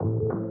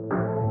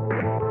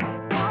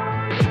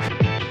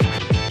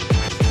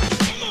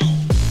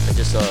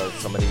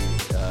somebody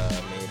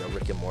made a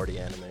Rick and Morty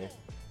anime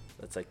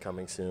that's like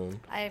coming soon.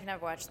 I have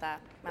never watched that.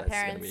 My That's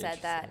gonna parents be said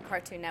that interesting.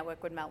 Cartoon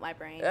Network would melt my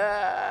brain.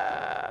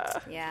 Ah.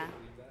 Yeah.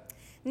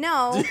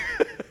 No.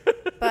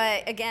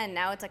 But again,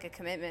 now it's like a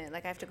commitment.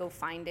 Like I have to go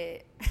find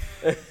it.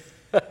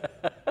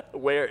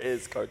 Where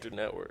is Cartoon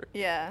Network?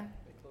 Yeah.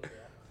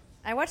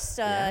 I watched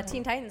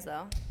Teen Titans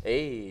though.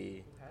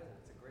 Hey.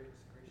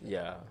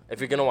 Yeah. If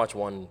you're gonna watch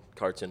one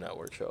Cartoon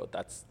Network show,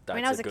 that's I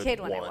mean, I was a a good kid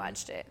when I one.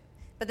 watched it.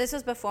 But this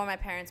was before my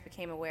parents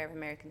became aware of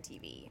American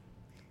TV.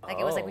 Like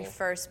it was like we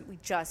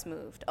just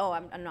moved. Oh,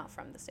 I'm not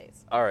from the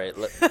States. All right,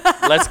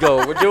 let's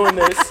go. We're doing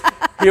this.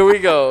 Here we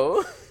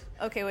go.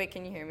 Okay, wait,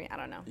 can you hear me? I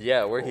don't know.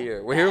 Yeah, we're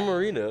here. We're here in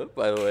Marina,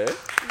 by the way.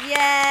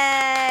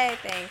 Yay!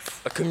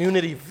 Thanks. A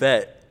community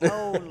vet.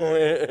 Oh,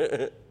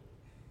 Lord.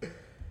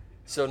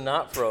 So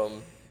not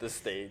from the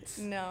States.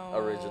 No.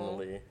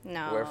 Originally.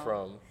 No. Where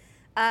from?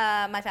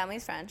 My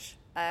family's French.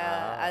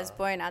 I was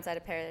born outside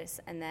of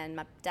Paris, and then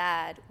my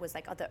dad was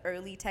like the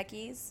early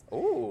techies.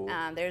 Ooh.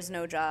 There's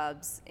no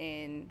jobs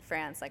in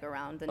France like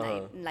around the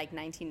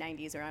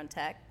 1990s around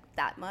tech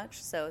that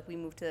much, so we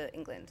moved to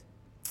England.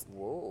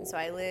 Whoa. So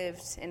I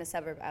lived in a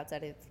suburb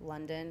outside of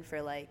London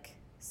for like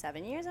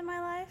 7 years of my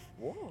life.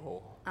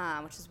 Whoa.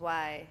 Which is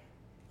why,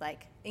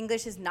 like,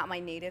 English is not my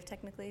native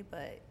technically,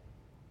 but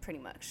pretty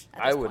much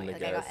at I this wouldn't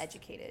point. have Like, I got guessed.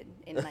 educated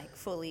in like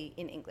fully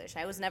in English.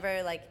 I was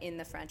never like in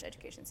the French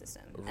education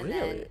system. And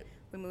Really? then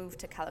we moved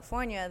to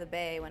California, the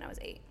Bay, when I was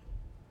 8.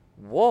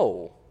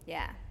 Whoa.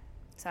 Yeah.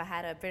 So I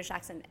had a British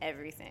accent and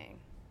everything.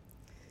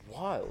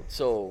 Wild.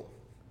 So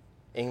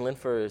England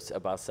for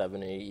about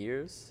 7 or 8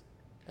 years,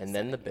 and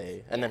then the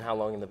Bay. And then how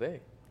long in the Bay?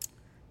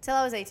 Till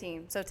I was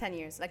 18, so 10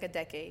 years, like a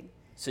decade.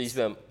 So you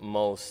spent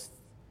most,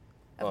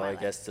 Of well, my I life.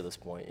 guess to this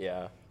point,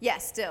 yeah. Yeah,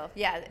 still.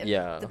 Yeah.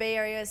 Yeah. The Bay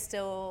Area is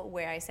still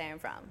where I say I'm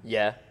from.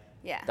 Yeah?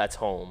 Yeah. That's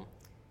home.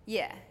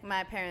 Yeah.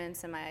 My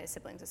parents and my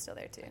siblings are still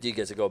there too. Do you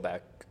get to go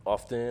back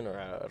often or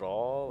at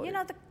all? You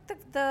Like- know,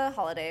 the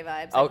holiday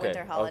vibes, like Okay,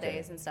 winter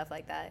holidays okay. and stuff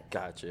like that.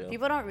 Gotcha.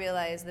 People don't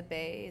realize the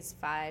Bay is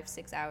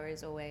 5-6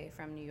 hours away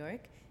from New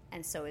York,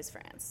 and so is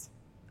France.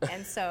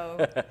 And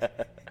so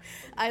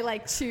I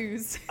like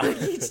choose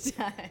each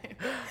time.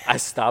 I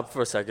stopped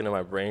for a second in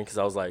my brain because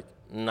I was like,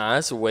 nah,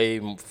 it's way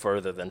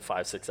further than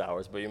 5-6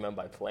 hours, but you meant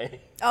by plane?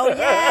 Oh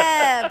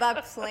yeah, by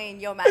plane.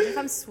 Yo, imagine if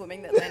I'm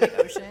swimming the Atlantic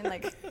Ocean.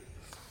 Like,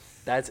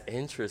 That's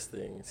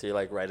interesting. So you're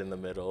like right in the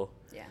middle.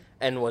 yeah.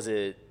 And was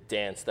it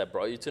dance that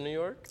brought you to New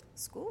York?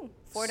 School,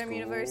 Fordham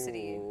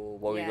University.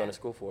 What were you Yeah. going to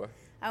school for?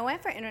 I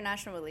went for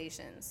international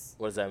relations.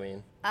 What does that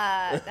mean?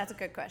 That's a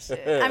good question.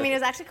 I mean, it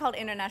was actually called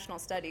international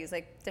studies.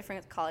 Like,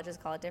 different colleges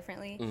call it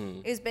differently.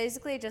 Mm-hmm. It was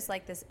basically just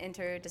like this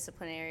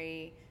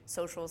interdisciplinary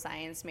social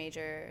science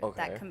major Okay.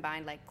 that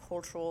combined like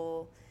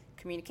cultural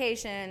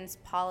communications,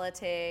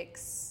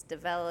 politics,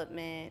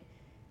 development,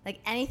 like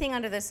anything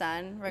under the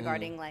sun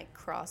regarding like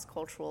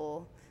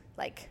cross-cultural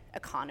like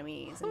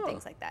economies and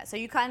things like that. So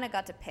you kind of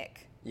got to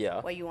pick Yeah.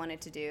 what you wanted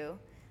to do,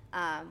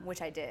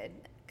 which I did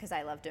because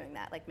I love doing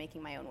that, like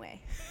making my own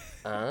way.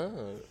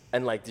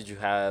 And like, did you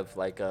have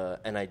like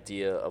an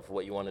idea of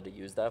what you wanted to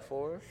use that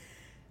for?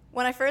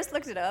 When I first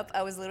looked it up,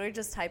 I was literally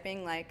just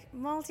typing like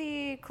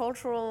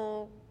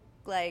multicultural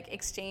like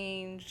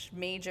exchange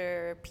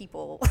major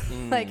people.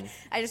 Like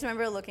I just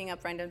remember looking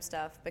up random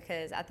stuff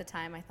because at the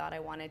time I thought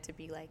I wanted to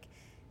be like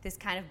this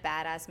kind of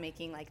badass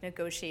making like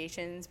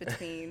negotiations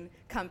between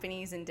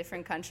companies in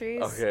different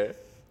countries. Okay.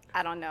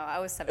 I don't know. I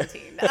was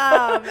 17.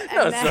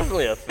 That's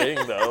definitely a thing,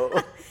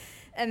 though.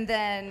 And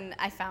then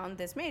I found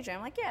this major. I'm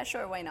like, yeah,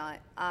 sure, why not?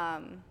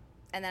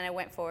 And then I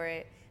went for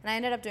it. And I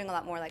ended up doing a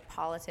lot more like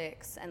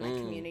politics and like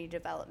community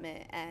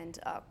development and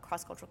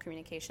cross-cultural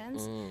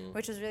communications,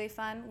 which was really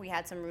fun. We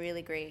had some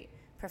really great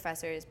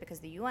professors because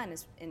the UN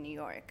is in New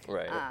York.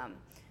 Right.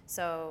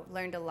 So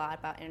learned a lot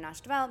about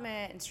international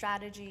development and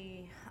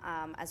strategy,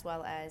 as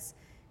well as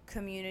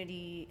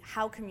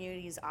how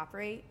communities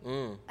operate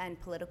and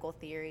political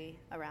theory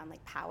around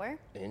like power.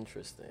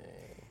 Interesting.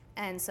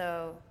 And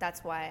so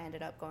that's why I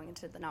ended up going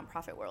into the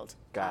nonprofit world.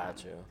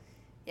 Gotcha.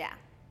 Yeah.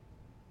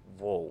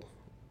 Whoa.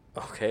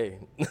 Okay.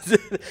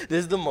 This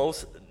is the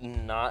most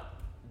not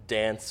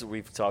dance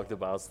we've talked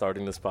about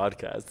starting this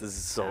podcast. This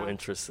is so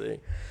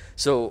interesting.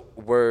 So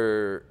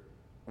were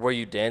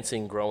you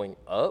dancing growing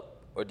up,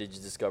 or did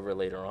you discover it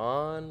later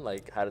on?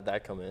 Like, how did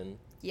that come in?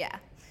 Yeah.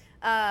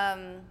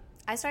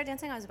 I started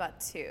dancing when I was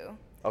about 2.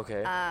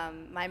 Okay.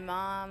 My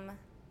mom,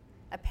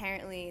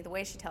 apparently, the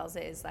way she tells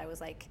it is I was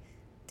like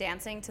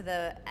dancing to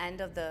the end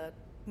of the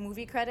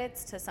movie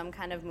credits to some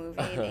kind of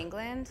movie in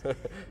England,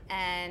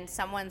 and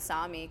someone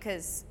saw me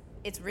because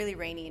it's really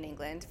rainy in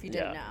England, if you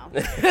didn't know.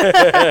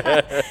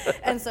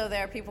 And so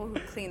there are people who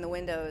clean the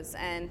windows,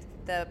 and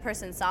the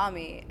person saw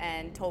me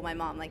and told my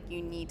mom, like,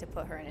 you need to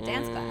put her in a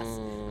dance class.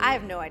 I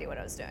have no idea what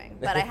I was doing,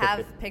 but I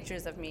have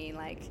pictures of me in,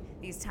 like,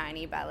 these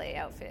tiny ballet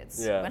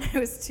outfits when I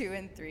was 2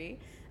 and 3.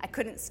 I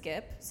couldn't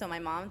skip, so my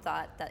mom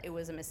thought that it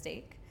was a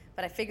mistake,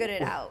 but I figured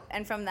it out.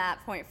 And from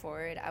that point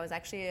forward, I was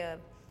actually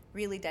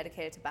really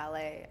dedicated to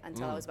ballet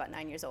until I was about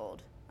 9 years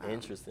old.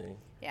 Interesting.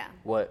 Yeah.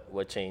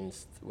 What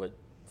changed? What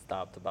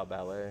stopped about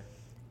ballet?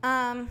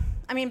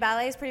 I mean,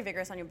 ballet is pretty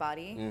vigorous on your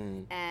body,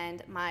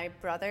 and my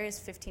brother is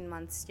 15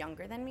 months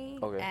younger than me.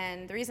 Okay.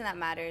 And the reason that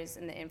matters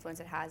and the influence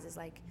it has is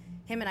like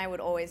him and I would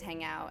always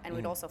hang out, and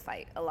we'd also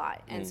fight a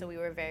lot. And so we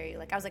were very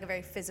like I was like a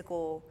very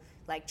physical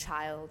like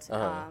child.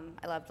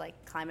 I loved like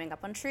climbing up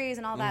on trees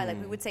and all that. Like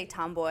we would say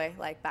tomboy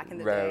like back in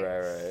the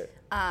day.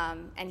 Right.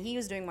 And he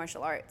was doing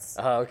martial arts.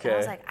 Okay. And I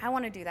was like, I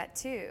want to do that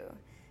too.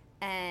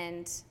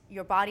 And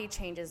your body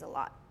changes a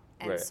lot,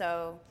 and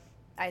so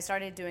I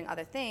started doing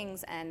other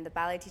things, and the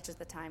ballet teachers at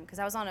the time, because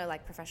I was on a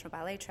like professional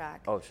ballet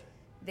track,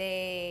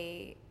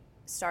 they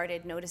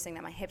started noticing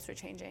that my hips were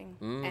changing.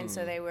 And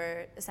so they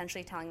were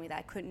essentially telling me that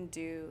I couldn't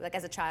do, like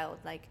as a child,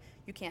 like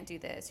you can't do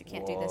this, you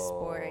can't do this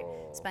sport,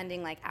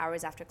 spending like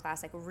hours after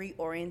class, like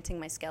reorienting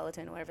my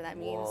skeleton, whatever that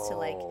means, to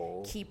like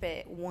keep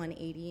it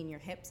 180 in your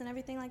hips and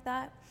everything like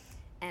that.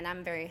 And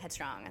I'm very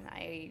headstrong, and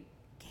I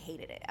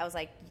hated it. I was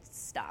like,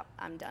 stop,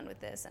 I'm done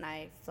with this. And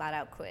I flat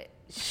out quit.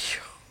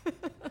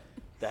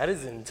 That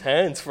is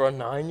intense for a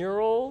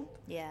 9-year-old.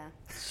 Yeah.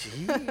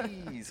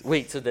 Jeez.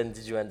 Wait, so then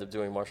did you end up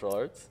doing martial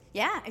arts?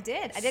 Yeah, I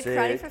did. I did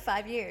karate for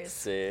 5 years.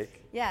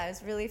 Sick. Yeah, it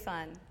was really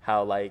fun.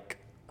 How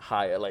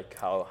high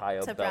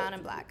up? To brown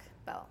and black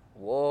belt.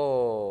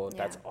 Whoa,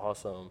 that's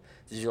awesome.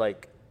 Did you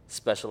like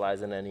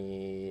specialize in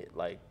any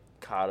like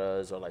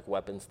katas or like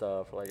weapon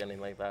stuff or like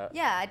anything like that?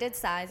 Yeah, I did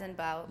sais and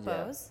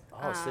bows.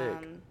 Oh,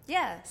 sick.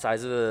 Yeah.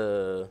 Sais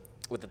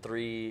with the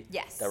 3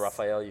 that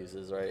Raphael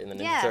uses, right? In the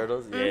Ninja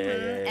Turtles? Yeah.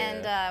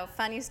 And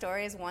funny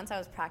story is once I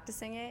was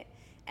practicing it,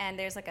 and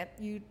there's like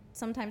you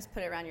sometimes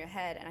put it around your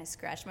head, and I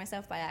scratched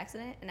myself by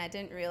accident, and I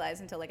didn't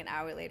realize until like an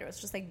hour later, I was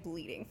just like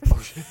bleeding.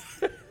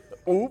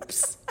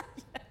 Oops.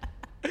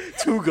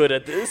 Too good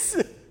at this.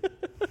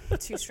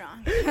 Too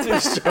strong. Too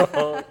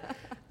strong.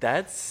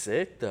 That's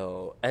sick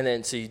though. And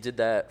then, so you did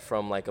that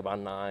from like about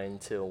 9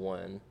 till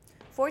when?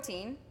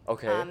 14.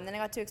 Okay. Then it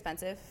got too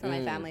expensive for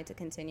my family to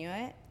continue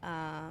it.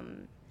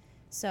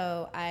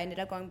 So I ended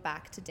up going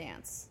back to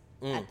dance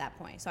at that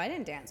point. So I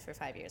didn't dance for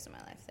 5 years of my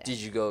life there. Did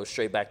you go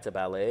straight back to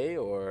ballet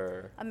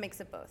or? A mix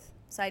of both.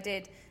 So I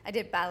did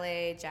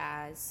ballet,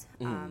 jazz,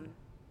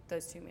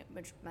 those two,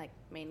 which like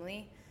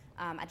mainly.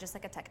 At just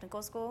like a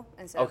technical school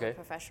instead of a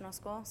professional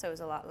school. So it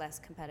was a lot less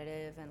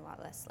competitive and a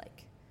lot less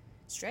like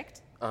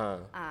strict.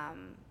 And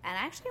I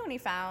actually only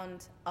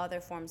found other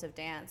forms of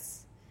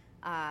dance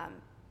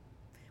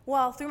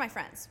through my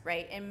friends,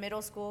 right? In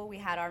middle school, we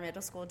had our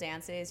middle school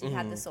dances. You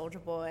had the Soldier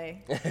Boy.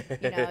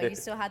 You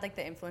still had like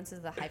the influences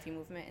of the hyphy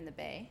movement in the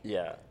Bay.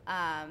 Yeah.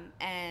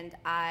 And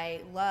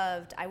I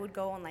would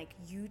go on like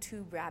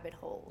YouTube rabbit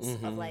holes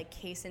of like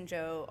Case and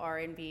Joe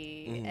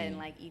R&B and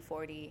like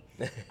E40.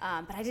 But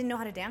I didn't know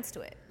how to dance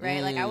to it,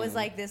 right? Like I was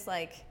like this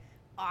like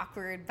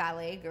awkward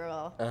ballet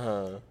girl.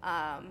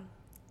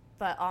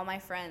 But all my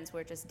friends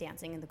were just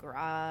dancing in the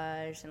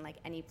garage and like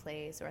any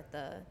place, or at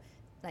the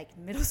like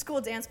middle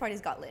school dance parties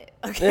got lit,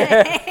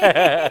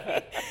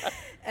 okay?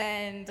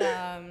 And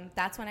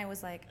that's when I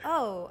was like,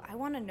 oh, I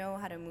want to know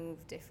how to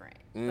move different.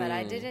 But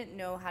I didn't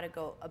know how to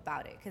go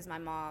about it because my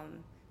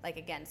mom, like,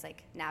 again, it's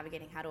like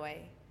navigating how do I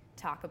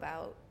talk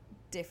about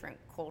different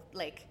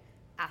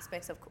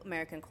aspects of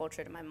American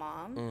culture to my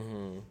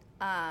mom.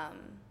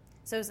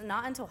 So it was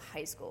not until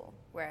high school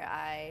where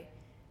I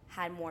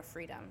had more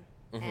freedom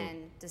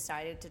and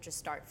decided to just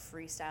start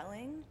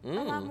freestyling a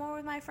lot more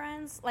with my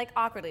friends, like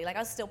awkwardly, like I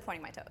was still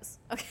pointing my toes,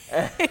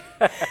 okay?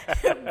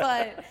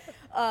 But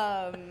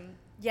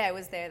it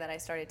was there that I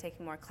started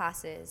taking more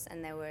classes,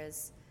 and there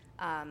was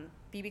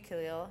Bibi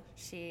Khalil.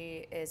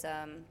 She is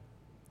a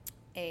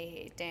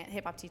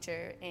hip hop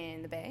teacher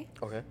in the Bay.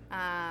 Okay.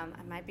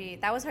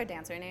 That was her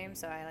dancer name,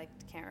 so I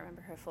can't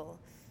remember her full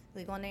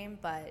legal name,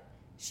 but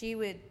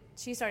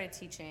she started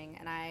teaching,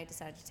 and I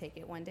decided to take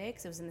it one day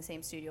because it was in the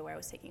same studio where I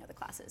was taking other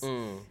classes.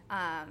 And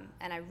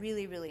I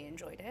really, really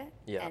enjoyed it.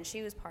 Yeah. And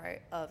she was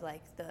part of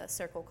like the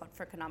Circle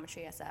for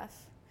Econometry SF,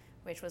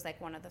 which was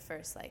like one of the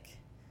first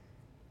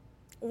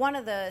one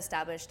of the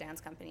established dance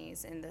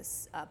companies in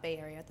this Bay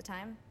Area at the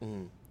time.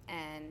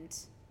 And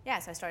so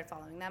I started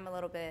following them a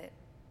little bit.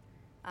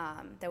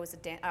 There was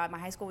my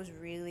high school was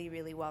really,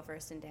 really well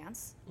versed in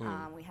dance.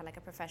 We had like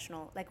a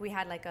professional, we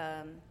had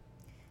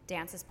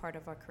dance as part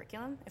of our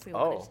curriculum if we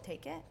wanted to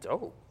take it.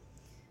 Dope.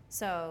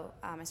 So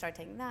I started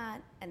taking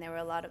that, and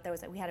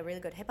we had a really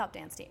good hip hop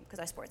dance team because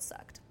our sports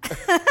sucked.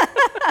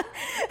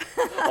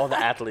 All the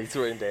athletes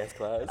were in dance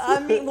class.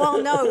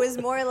 No, it was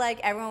more like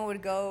everyone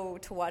would go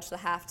to watch the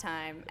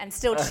halftime and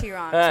still cheer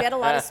on. So we had a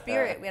lot of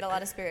spirit. We had a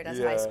lot of spirit as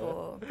high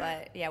school,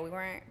 but we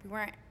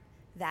weren't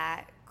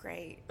that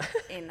great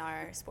in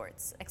our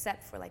sports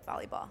except for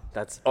volleyball.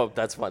 That's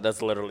fun.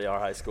 That's literally our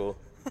high school.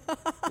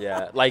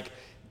 Yeah,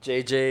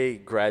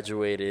 JJ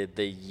graduated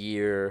the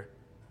year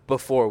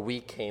before we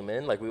came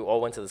in. We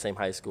all went to the same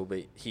high school,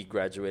 but he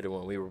graduated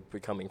when we were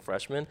becoming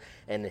freshmen.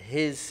 And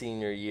his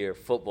senior year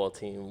football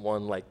team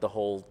won the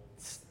whole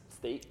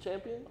state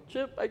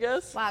championship, I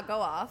guess. Wow, go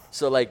off.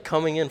 So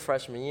coming in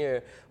freshman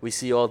year, we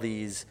see all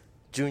these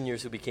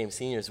juniors who became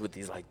seniors with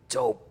these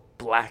dope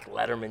black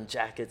Letterman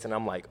jackets. And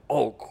I'm like,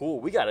 oh, cool.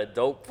 We got a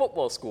dope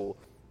football school.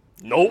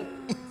 Nope.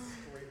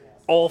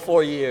 All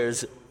 4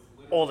 years,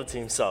 all the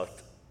teams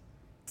sucked.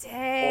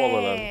 Dang. All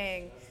of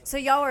them. So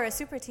y'all were a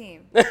super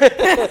team.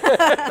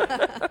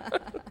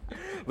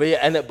 But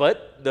yeah,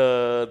 but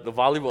the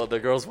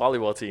girls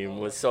volleyball team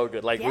was so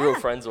good. Like we were Yeah.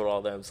 friends with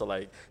all them, so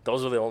like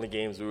those were the only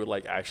games we would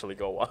like actually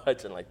go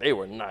watch, and like they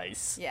were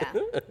nice. Yeah.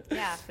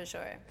 Yeah, for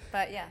sure.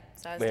 But yeah,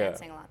 so I was Yeah.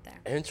 dancing a lot there.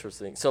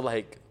 Interesting. So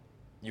like,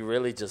 you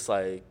really just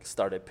like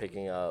started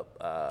picking up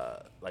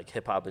like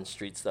hip hop and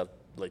street stuff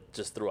like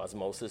just through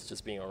osmosis,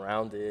 just being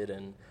around it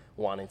and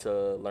wanting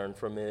to learn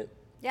from it.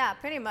 Yeah,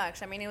 pretty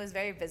much. I mean, it was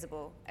very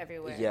visible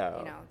everywhere. Yeah.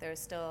 You know, there's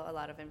still a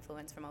lot of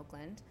influence from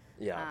Oakland.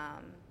 Yeah.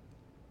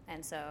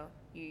 And so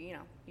you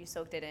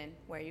soaked it in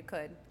where you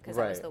could, because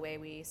that was Right. the way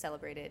we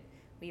celebrated.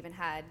 We even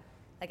had,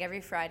 like,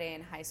 every Friday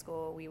in high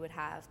school we would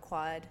have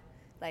quad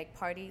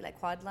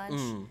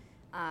lunch.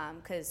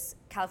 Because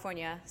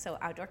California, so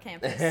outdoor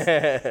campus.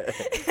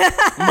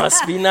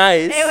 Must be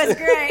nice. It was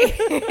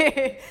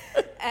great.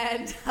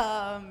 And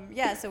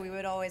yeah, so we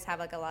would always have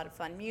like a lot of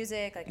fun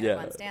music, like Yeah.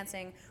 everyone's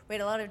dancing. We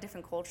had a lot of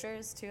different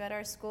cultures too at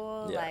our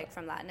school, Yeah. like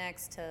from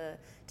Latinx to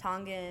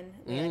Tongan.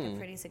 We had like a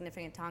pretty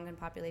significant Tongan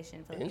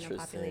population, Filipino Interesting.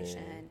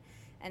 population.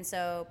 And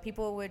so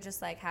people would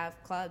just like have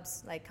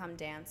clubs like come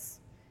dance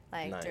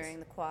like Nice. during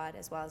the quad,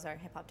 as well as our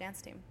hip hop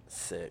dance team.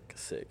 Sick.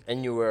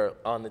 And you were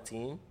on the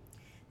team?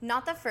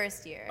 Not the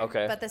first year,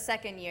 Okay. but the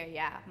second year,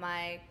 yeah.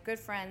 My good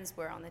friends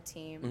were on the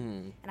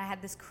team, and I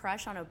had this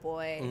crush on a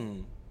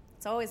boy.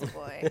 It's always a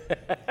boy.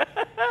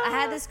 I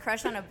had this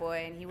crush on a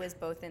boy, and he was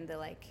both in the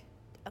like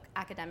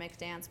academic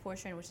dance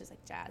portion, which is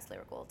like jazz,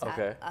 lyrical, tap,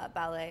 Okay.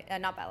 ballet,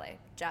 not ballet,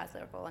 jazz,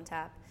 lyrical, and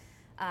tap.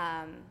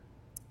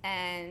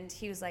 And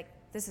he was like,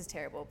 "This is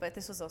terrible," but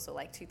this was also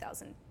like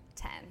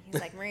 2010.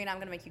 He's like, "Marina, I'm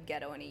gonna make you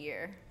ghetto in a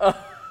year."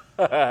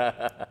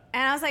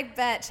 And I was like,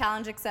 bet,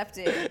 challenge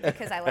accepted,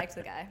 because I liked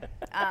the guy.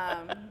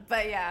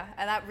 But yeah,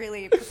 and that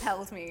really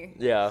propelled me.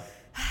 Yeah.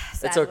 It's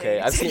Sadly, okay.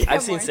 to I've get more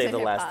seen Save into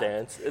the Last hip-hop.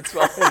 Dance. It's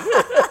fine.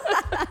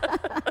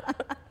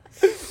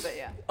 But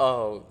yeah.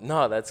 Oh,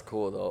 no, that's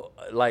cool though.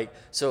 Like,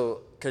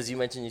 so, cause you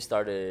mentioned you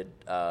started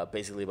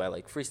basically by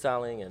like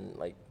freestyling and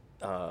like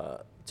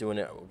doing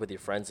it with your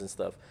friends and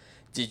stuff.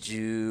 Did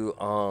you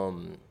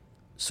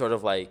sort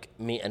of like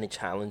meet any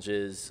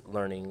challenges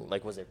learning,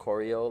 like was it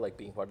choreo, like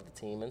being part of the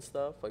team and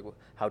stuff? Like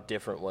how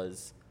different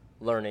was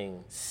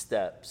learning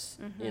steps,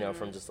 you know,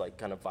 from just like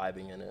kind of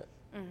vibing in it?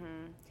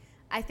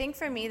 I think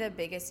for me, the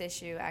biggest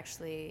issue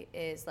actually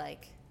is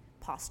like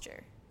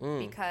posture.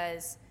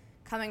 Because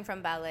coming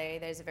from ballet,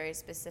 there's a very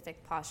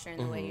specific posture in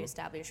the way you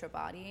establish your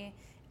body.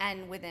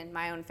 And within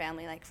my own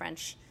family, like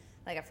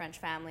a French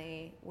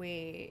family,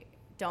 we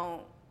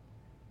don't,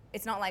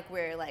 it's not like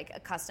we're like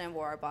accustomed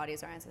where our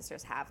bodies, our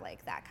ancestors have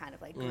like that kind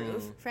of like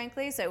groove,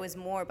 frankly. So it was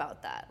more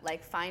about that,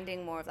 like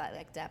finding more of that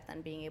like depth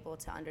and being able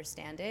to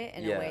understand it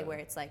in a way where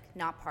it's like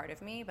not part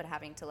of me, but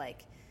having to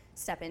like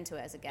step into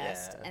it as a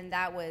guest. Yeah. And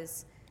that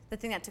was the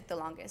thing that took the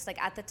longest.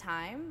 Like at the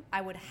time, I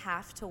would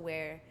have to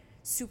wear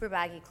super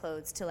baggy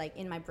clothes to like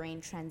in my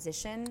brain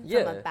transition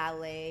from a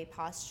ballet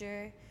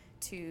posture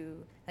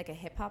to like a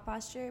hip hop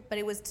posture. But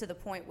it was to the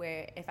point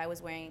where if I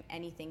was wearing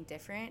anything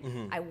different,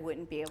 I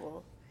wouldn't be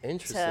able to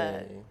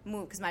Interesting.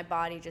 move, because my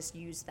body just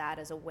used that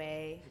as a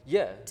way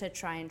Yeah. to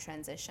try and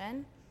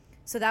transition.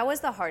 So that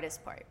was the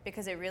hardest part,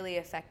 because it really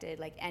affected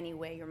like any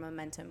way your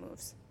momentum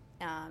moves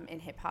in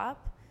hip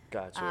hop.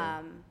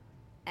 Gotcha.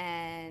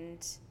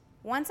 And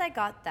once I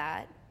got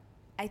that,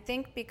 I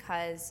think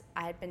because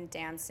I had been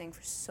dancing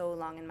for so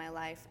long in my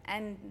life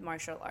and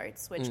martial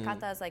arts, which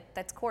kata is like,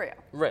 that's choreo,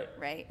 Right.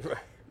 right?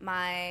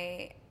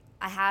 I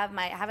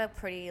have a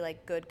pretty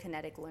like good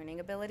kinetic learning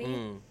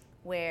ability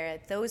where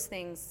those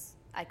things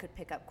I could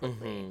pick up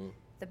quickly.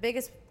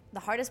 The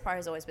hardest part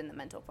has always been the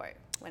mental part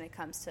when it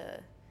comes to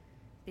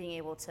being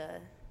able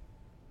to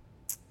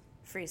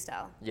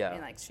freestyle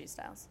in like street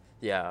styles.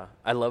 Yeah,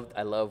 I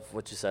love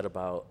what you said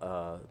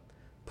about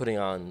putting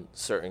on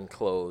certain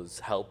clothes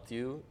helped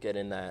you get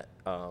in that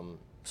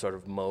sort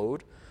of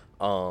mode.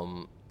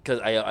 Because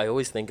I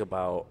always think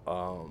about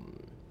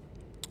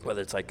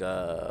whether it's like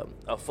a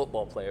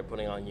football player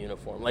putting on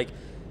uniform, like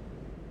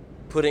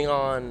putting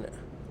on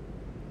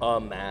a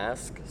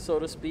mask, so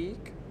to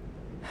speak,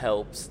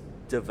 helps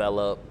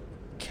develop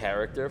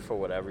character for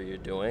whatever you're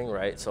doing,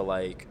 right? So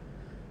like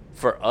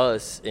for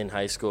us in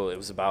high school, it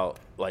was about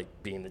like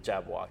being the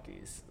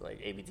Jabberwockies. Like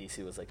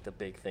ABDC was like the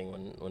big thing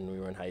when we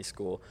were in high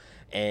school.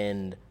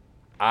 And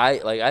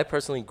I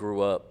personally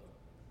grew up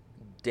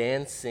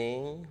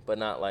dancing, but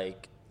not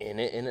like in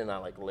it,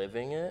 not like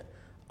living it.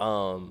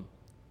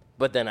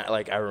 But then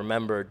I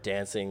remember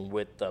dancing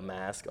with the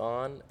mask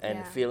on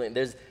and feeling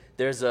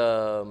there's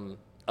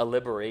a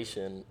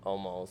liberation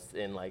almost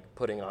in like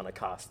putting on a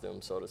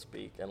costume, so to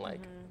speak, and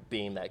like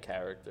being that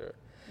character.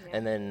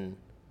 And then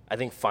I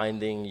think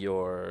finding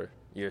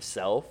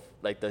yourself,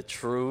 like the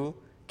true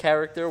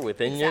character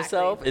within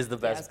yourself, is the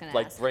best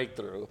like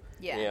breakthrough.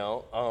 Yeah. You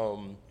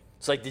know?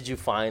 So like, did you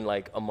find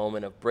like a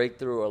moment of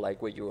breakthrough, or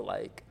like where you were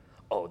like,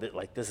 oh,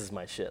 like this is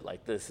my shit.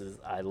 Like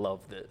I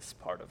love this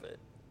part of it.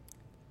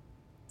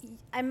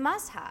 I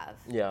must have.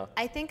 Yeah.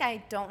 I think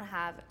I don't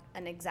have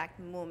an exact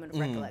moment of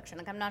recollection.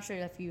 Like, I'm not sure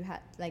if you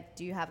have, like,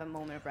 do you have a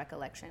moment of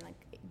recollection, like,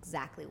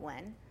 exactly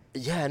when?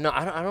 Yeah, no,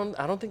 I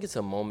don't think it's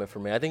a moment for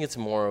me. I think it's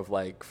more of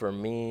like, for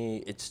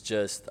me, it's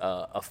just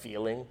a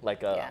feeling,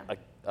 like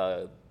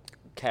a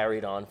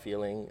carried on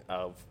feeling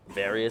of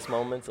various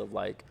moments of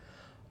like,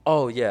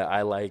 oh yeah,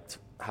 I liked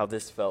how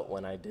this felt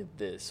when I did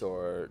this,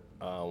 or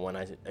when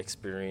I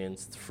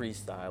experienced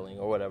freestyling,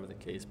 or whatever the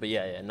case. But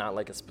yeah, not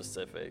like a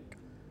specific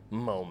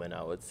moment,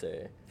 I would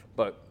say,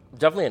 but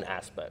definitely an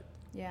aspect.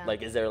 Yeah.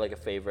 Like, is there like a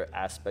favorite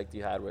aspect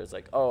you had where it's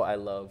like, oh, I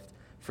loved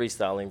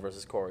freestyling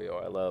versus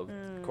choreo, I loved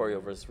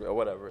choreo versus or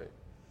whatever?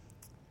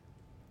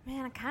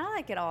 Man, I kind of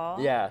like it all.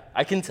 Yeah,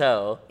 I can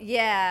tell.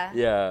 Yeah.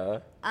 Yeah.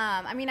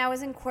 I mean, I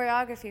was in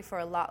choreography for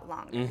a lot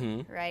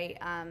longer, right?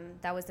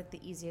 That was like the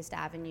easiest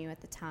avenue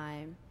at the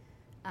time.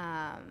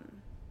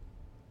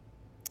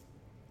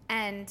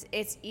 And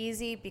it's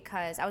easy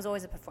because I was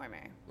always a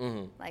performer,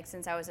 like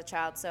since I was a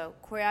child. So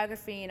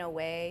choreography, in a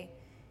way,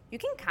 you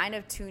can kind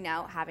of tune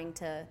out having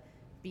to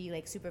be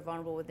like super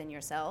vulnerable within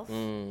yourself,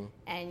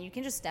 and you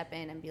can just step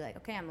in and be like,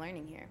 okay, I'm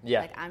learning here.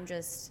 Yeah. Like, I'm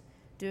just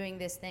doing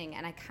this thing,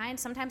 and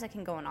sometimes I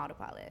can go on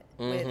autopilot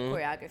with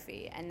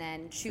choreography, and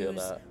then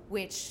choose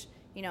which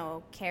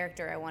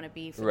character I want to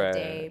be for the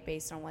day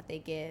based on what they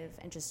give,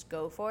 and just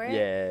go for it.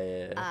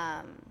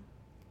 Yeah.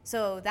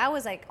 So that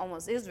was like it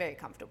was very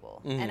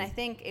comfortable, and I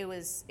think it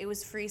was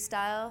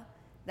freestyle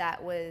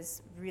that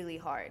was really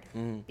hard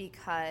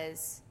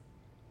because,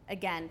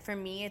 again, for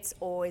me, it's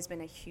always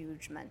been a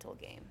huge mental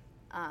game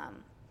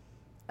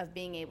of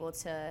being able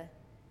to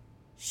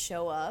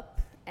show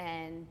up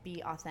and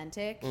be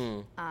authentic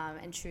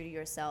and true to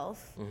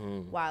yourself,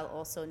 while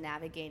also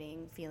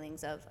navigating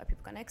feelings of, are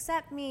people going to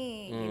accept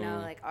me?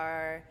 Like,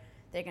 are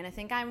they going to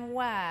think I'm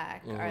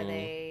whack? Are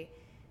they,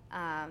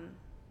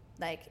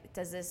 like,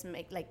 does this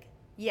make, like,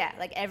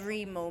 like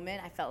every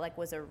moment I felt like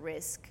was a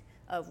risk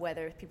of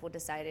whether people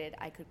decided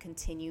I could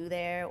continue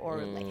there or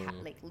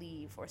like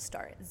leave or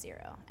start at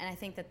zero. And I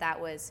think that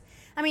was,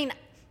 I mean,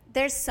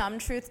 there's some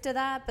truth to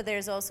that, but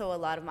there's also a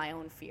lot of my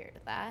own fear to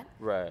that.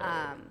 Right.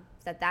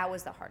 That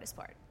was the hardest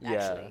part,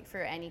 actually,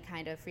 for any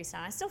kind of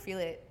freestyle. I still feel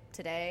it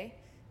today,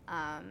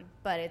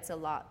 but it's a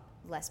lot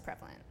less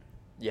prevalent.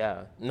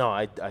 Yeah. No,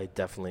 I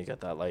definitely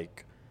get that.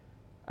 Like,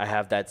 I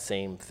have that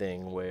same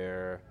thing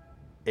where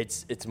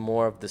it's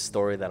more of the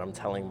story that I'm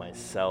telling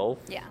myself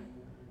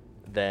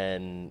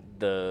than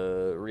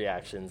the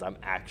reactions I'm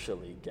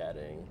actually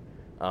getting.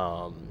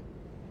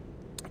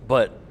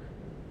 But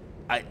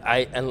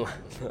I and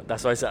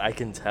that's why I said I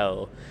can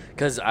tell,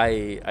 because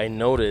I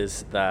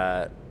noticed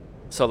that.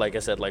 So like I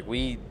said, like,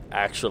 we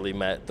actually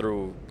met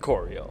through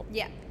choreo.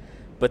 Yeah.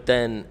 But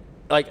then,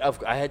 like,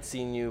 I had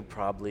seen you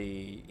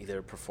probably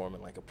either perform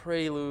in like a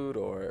prelude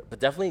but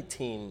definitely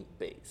team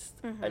based.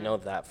 I know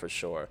that for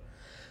sure.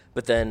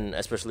 But then,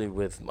 especially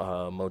with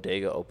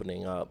Bodega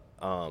opening up,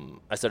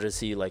 I started to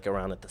see you like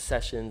around at the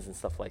sessions and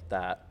stuff like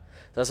that.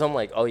 So I'm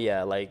like, oh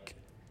yeah, like,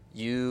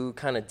 you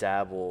kind of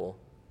dabble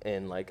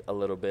in like a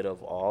little bit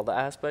of all the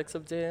aspects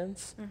of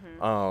dance.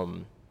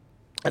 And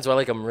so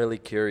like, I'm really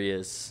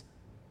curious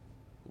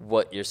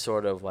what your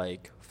sort of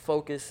like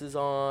focus is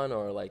on,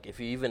 or like if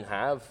you even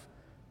have,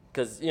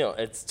 because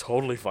it's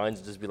totally fine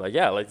to just be like,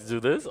 yeah, I like to do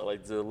this, I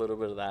like to do a little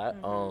bit of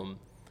that.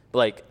 But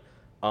like,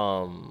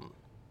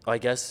 I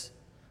guess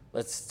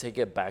let's take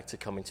it back to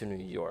coming to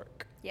New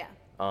York. Yeah.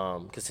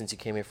 Because since you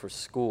came here for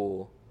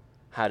school,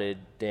 how did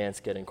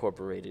dance get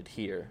incorporated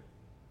here?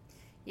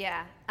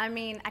 Yeah, I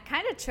mean, I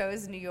kind of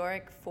chose New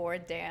York for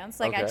dance.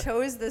 Like, Okay. I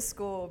chose the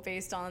school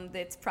based on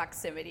its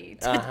proximity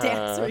to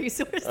dance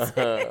resources.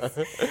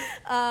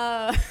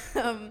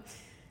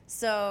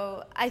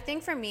 So I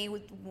think for me,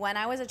 when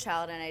I was a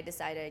child and I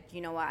decided,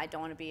 you know what, I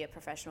don't want to be a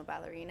professional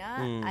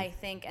ballerina, I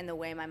think, and the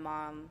way my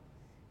mom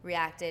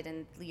reacted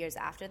in years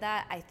after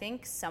that, I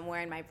think somewhere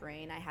in my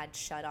brain I had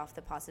shut off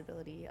the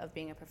possibility of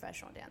being a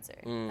professional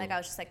dancer. Like, I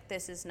was just like,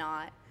 this is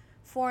not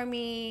for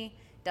me,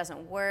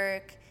 doesn't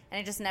work.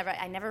 And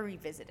I never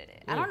revisited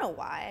it. I don't know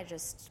why. I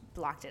just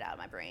blocked it out of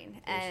my brain.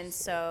 And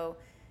so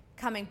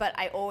but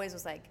I always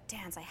was like,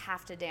 dance, I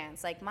have to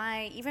dance. Like,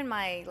 even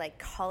my like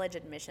college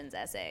admissions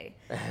essay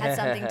had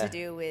something to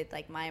do with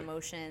like my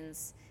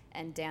emotions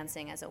and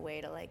dancing as a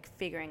way to like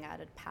figuring out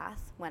a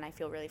path when I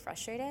feel really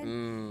frustrated.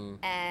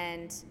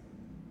 And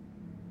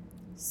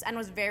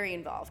was very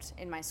involved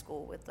in my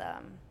school with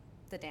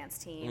the dance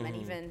team, and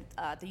even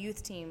the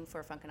youth team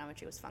for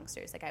Funkonometry was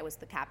Funksters. Like, I was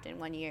the captain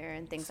one year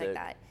and things like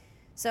that.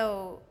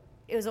 So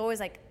it was always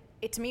like,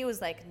 to me, it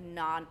was like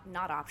not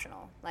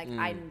optional. Like,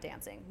 I'm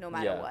dancing no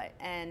matter what.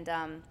 And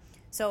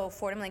so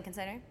Fordham Lincoln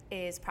Center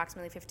is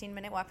approximately a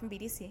 15-minute walk from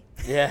BDC.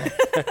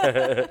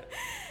 Yeah.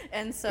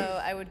 And so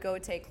I would go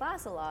take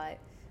class a lot.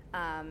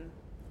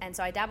 And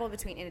so I dabbled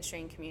between industry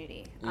and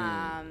community.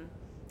 And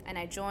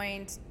I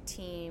joined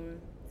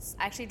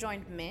I actually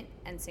joined Mint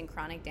and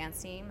Synchronic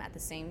Dance Team at the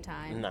same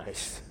time.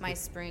 Nice. My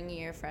freshman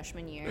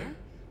year.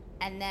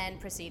 And then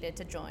proceeded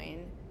to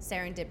join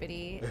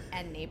Serendipity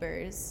and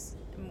Neighbors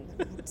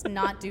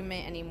not do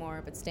MIT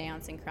anymore, but stay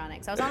on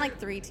synchronic. So I was on like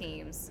 3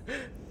 teams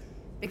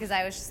because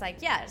I was just like,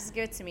 yeah, it's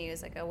good to me. It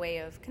was like a way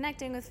of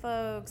connecting with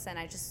folks, and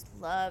I just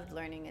loved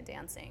learning and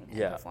dancing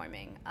and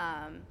performing.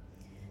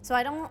 So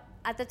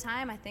at the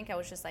time, I think I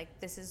was just like,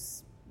 this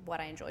is what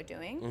I enjoy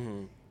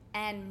doing.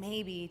 And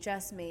maybe,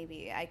 just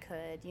maybe, I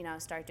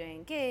could, start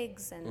doing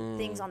gigs and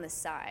things on the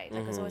side.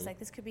 Like, I was always like,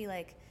 this could be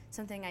like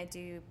something I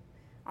do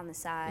on the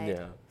side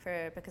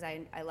because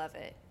I love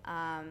it.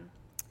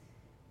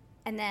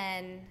 And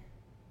then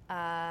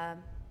I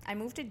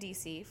moved to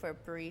DC for a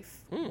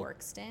brief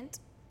work stint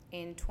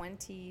in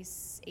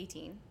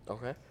 2018.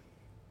 Okay.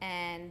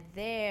 And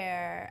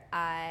there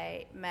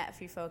I met a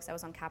few folks. I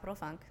was on Capital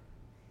Funk.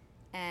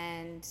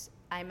 And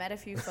I met a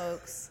few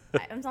folks.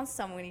 I was on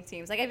so many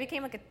teams. Like, I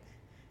became like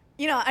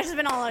I've just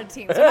been on a lot of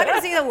teams. So I'm not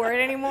going to say the word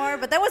anymore,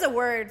 but that was a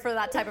word for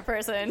that type of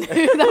person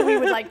that we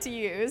would like to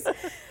use.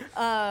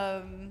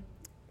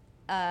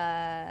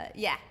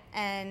 Yeah.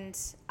 And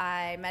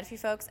I met a few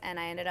folks, and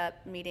I ended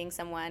up meeting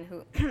someone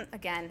who,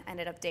 again, I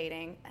ended up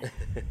dating.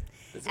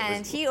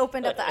 And he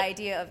opened up the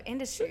idea of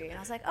industry. And I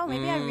was like, oh,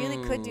 maybe I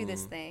really could do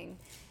this thing.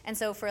 And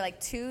so for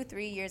like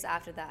 2-3 years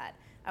after that,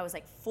 I was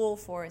like full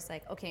force,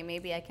 like, okay,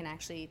 maybe I can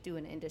actually do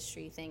an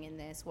industry thing in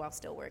this while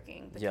still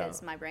working,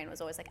 because my brain was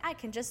always like, I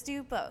can just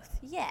do both.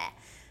 Yeah.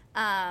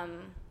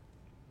 And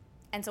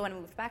so when I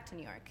moved back to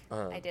New York,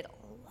 I did a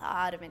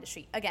lot of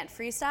industry. Again,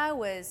 freestyle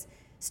was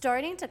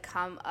starting to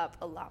come up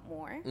a lot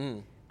more.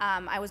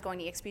 I was going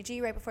to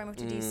EXPG right before I moved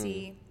to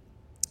DC.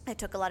 I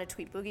took a lot of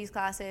Tweet Boogie's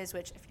classes,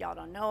 which if y'all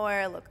don't know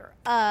her, look her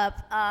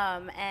up.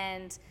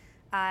 And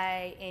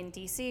I, in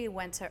DC,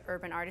 went to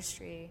Urban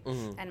Artistry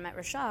and met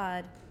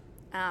Rashad.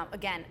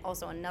 Again,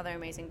 also another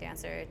amazing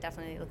dancer.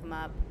 Definitely look him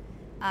up.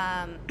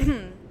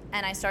 And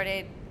I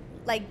started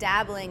like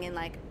dabbling in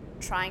like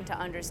trying to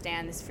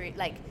understand this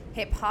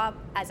hip hop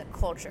as a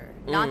culture,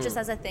 not just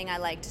as a thing I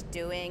liked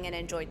doing and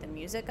enjoyed the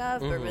music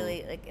of, but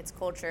really like its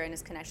culture and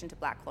its connection to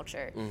Black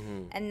culture.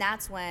 And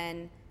that's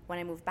when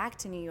I moved back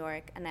to New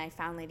York and I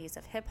found Ladies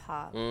of Hip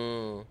Hop.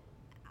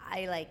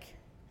 I like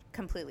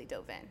completely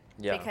dove in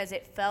because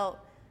it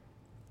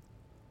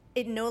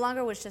no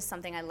longer was just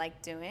something I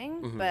liked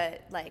doing,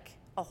 but like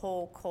a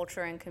whole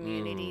culture and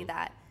community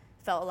that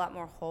felt a lot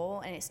more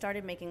whole. And it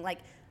started making like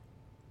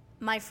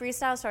my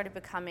freestyle started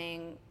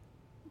becoming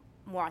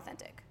more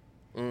authentic.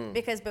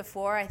 Because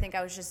before, I think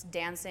I was just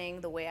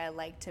dancing the way I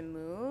like to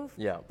move,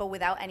 but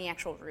without any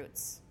actual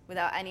roots,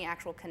 without any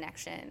actual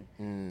connection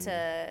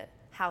to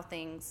how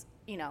things,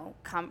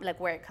 come, like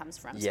where it comes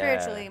from,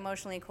 spiritually,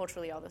 emotionally,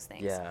 culturally, all those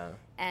things.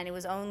 And it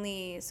was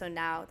only, so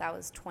now that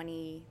was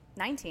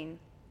 2019,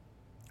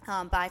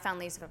 but I found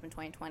Ladies of Hip Hop in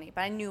 2020,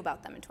 but I knew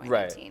about them in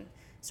 2019,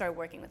 started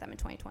working with them in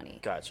 2020.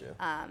 Gotcha.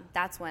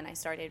 That's when I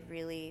started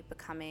really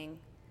becoming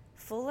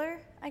fuller,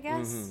 I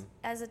guess,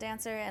 as a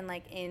dancer, and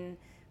like in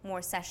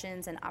more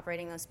sessions and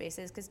operating those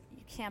spaces, because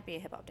you can't be a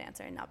hip hop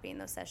dancer and not be in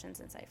those sessions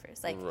and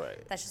ciphers. Like,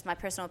 that's just my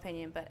personal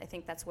opinion, but I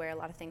think that's where a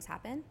lot of things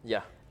happen.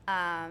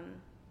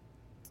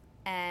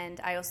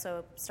 And I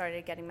also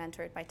started getting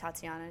mentored by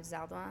Tatiana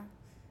Zaldua,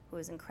 who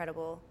is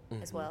incredible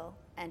as well,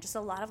 and just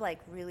a lot of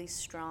like really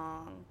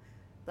strong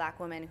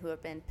Black women who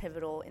have been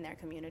pivotal in their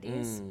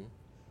communities.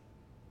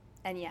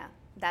 And yeah,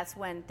 that's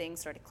when things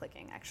started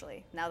clicking,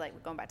 actually. Now that we're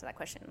going back to that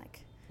question,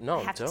 like,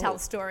 I have to tell the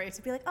story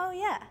to be like, oh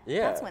yeah,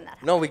 that's when that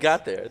happened. No, we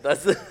got there.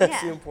 That's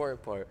the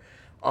important part.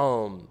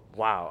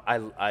 Wow,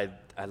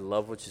 I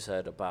love what you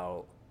said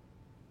about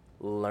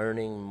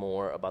learning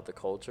more about the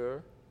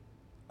culture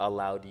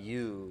allowed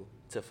you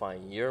to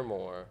find your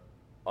more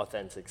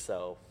authentic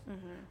self.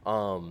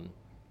 I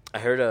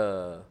heard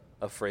a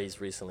phrase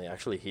recently,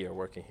 actually here,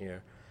 working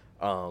here,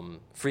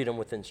 freedom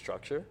within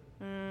structure.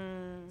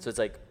 So it's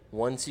like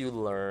once you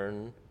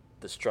learn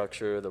the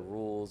structure, the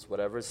rules,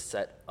 whatever's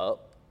set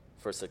up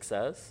for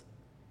success,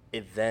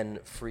 it then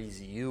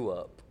frees you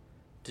up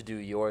to do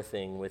your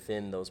thing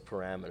within those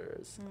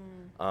parameters.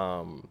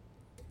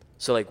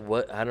 So like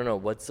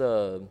what's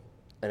an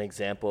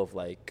example of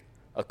like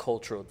a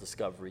cultural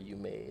discovery you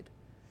made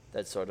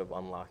that sort of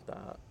unlocked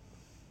that?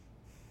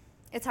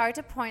 It's hard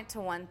to point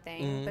to one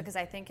thing because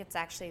I think it's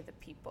actually the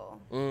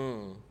people.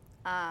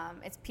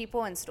 It's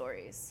people and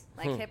stories.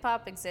 Like hip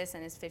hop exists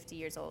and is 50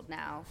 years old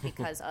now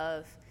because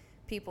of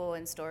people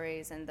and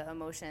stories and the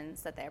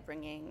emotions that they're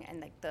bringing, and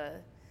like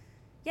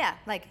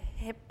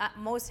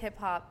most hip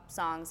hop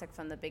songs like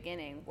from the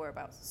beginning were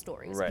about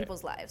stories,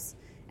 people's lives.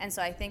 And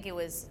so I think it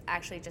was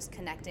actually just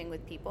connecting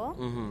with people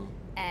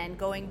and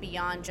going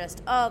beyond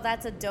just, oh,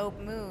 that's a dope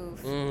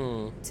move,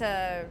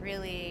 to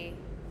really,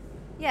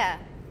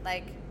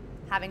 like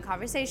having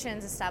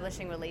conversations,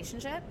 establishing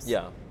relationships.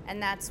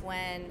 And that's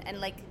when,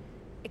 and like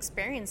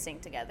experiencing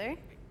together.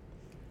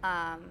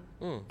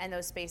 And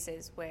those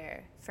spaces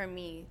where, for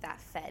me, that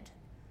fed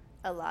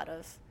a lot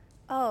of,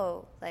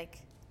 like,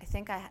 I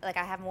think I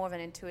have more of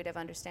an intuitive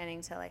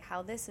understanding to like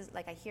how this is,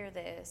 like I hear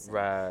this,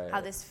 and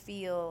how this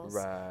feels,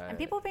 and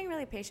people being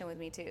really patient with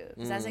me too.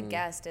 Because as a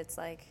guest, it's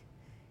like,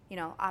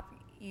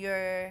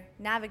 you're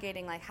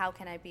navigating like how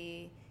can I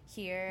be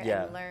here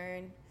and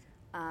learn,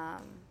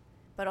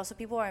 but also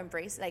people are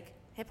embracing, like,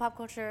 hip hop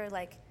culture,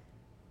 like,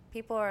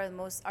 people are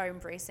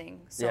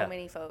embracing so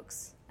many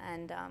folks.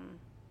 And,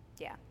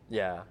 yeah.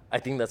 Yeah. I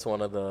think that's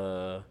one of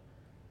the,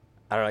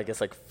 I don't know, I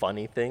guess, like,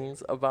 funny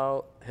things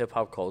about hip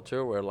hop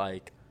culture where,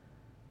 like,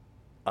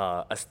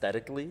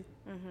 aesthetically,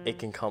 it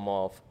can come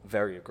off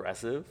very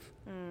aggressive,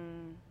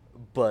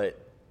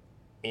 but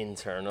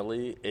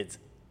internally, it's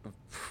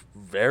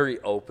very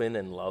open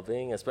and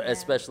loving,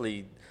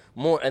 especially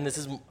more, and this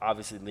is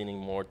obviously leaning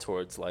more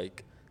towards,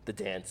 like, the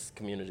dance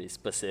community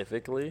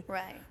specifically.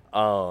 Right.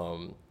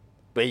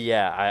 But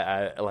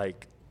yeah,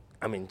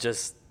 I mean,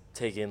 just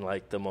taking,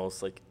 like, the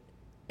most, like,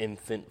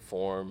 infant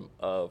form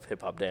of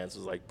hip-hop dance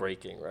was, like,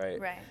 breaking, right?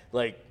 Right.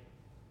 Like,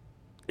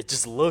 it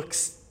just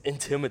looks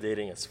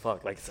intimidating as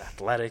fuck. Like, it's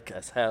athletic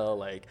as hell.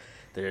 Like,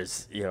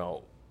 there's, you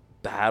know,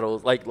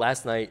 battles. Like,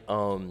 last night,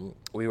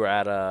 we were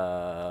at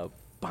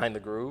Behind the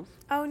Groove.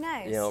 Oh,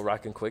 nice. You know,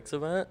 Rockin' Quick's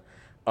event.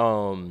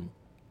 And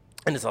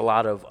it's a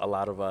lot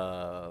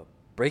of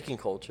breaking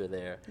culture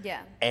there.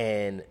 Yeah.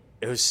 And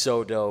it was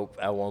so dope.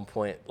 At one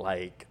point,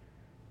 like,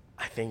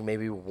 I think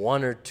maybe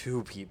one or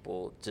two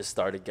people just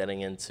started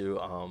getting into,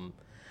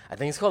 I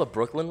think it's called a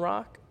Brooklyn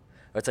Rock.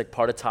 Or it's like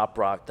part of Top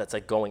Rock that's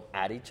like going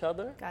at each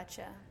other.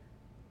 Gotcha.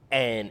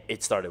 And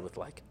it started with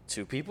like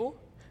 2 people,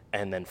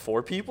 and then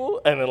 4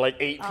 people, and then like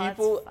 8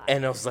 people.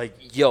 And I was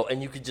like, yo,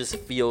 and you could just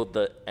feel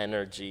the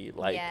energy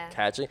like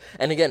catching.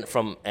 And again,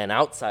 from an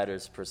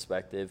outsider's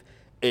perspective,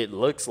 it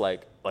looks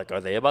like,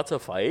 are they about to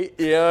fight?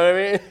 You know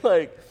what I mean?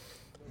 Like,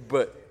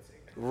 but,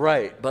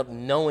 right. But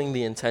knowing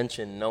the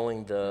intention,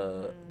 knowing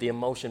the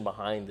emotion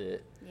behind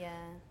it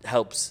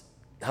helps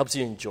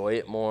you enjoy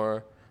it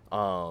more.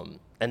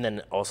 And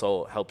then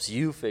also helps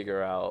you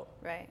figure out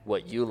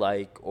what you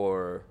like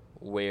or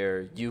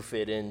where you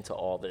fit into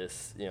all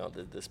this, you know,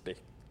 this big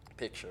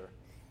picture.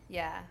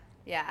 Yeah.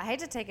 I hate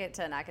to take it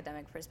to an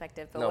academic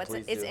perspective, but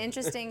it's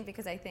interesting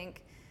because I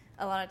think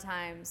a lot of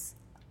times,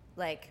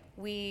 like,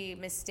 we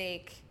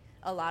mistake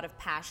a lot of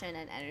passion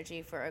and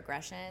energy for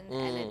aggression,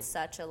 and it's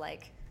such a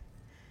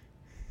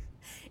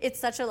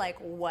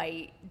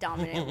white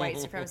dominant white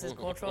supremacist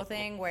cultural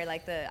thing where,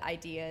 like, the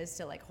idea is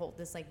to, like, hold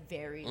this, like,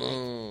 very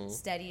like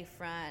steady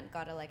front,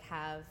 gotta, like,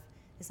 have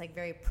this, like,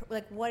 very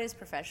like, what is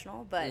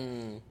professional, but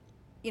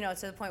you know,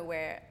 to the point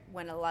where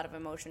when a lot of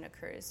emotion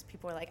occurs,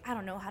 people are like, I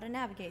don't know how to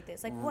navigate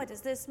this, like, what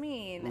does this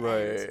mean?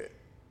 Right. And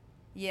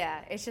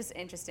yeah, it's just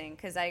interesting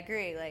because I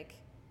agree, like,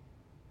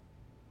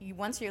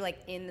 once you're, like,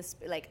 in this,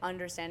 like,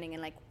 understanding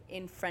and, like,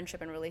 in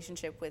friendship and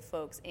relationship with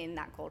folks in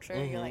that culture,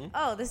 you're like,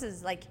 oh, this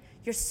is, like,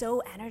 you're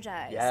so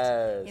energized,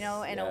 you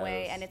know, in a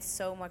way, and it's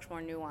so much more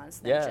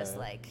nuanced than just,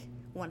 like,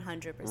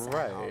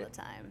 100% all the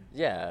time.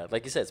 Yeah,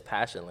 like you said, it's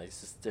passion. Like,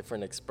 it's just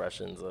different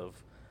expressions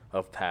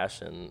of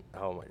passion.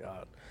 Oh my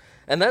God,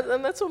 and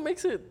that's what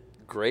makes it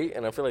great.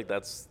 And I feel like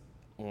that's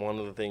one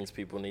of the things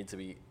people need to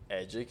be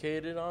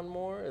educated on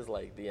more is,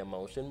 like, the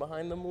emotion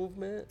behind the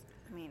movement.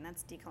 I mean,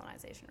 that's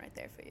decolonization right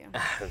there for you.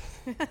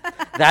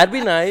 That'd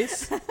be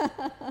nice.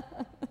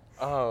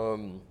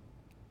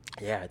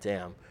 Yeah,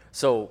 damn.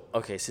 So,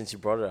 okay, since you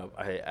brought it up,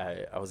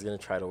 I was going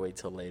to try to wait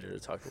till later to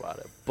talk about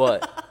it.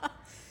 But,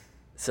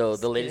 so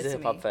the Ladies of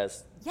Hip Hop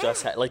Fest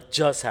just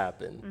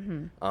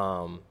happened.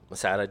 I'm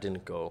sad I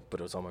didn't go, but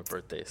it was on my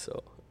birthday,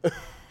 so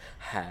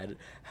had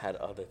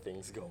other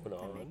things going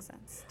on. That makes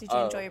sense. Did you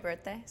enjoy your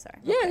birthday? Sorry.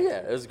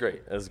 Yeah, it was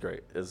great.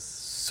 It was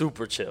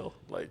super chill,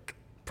 like,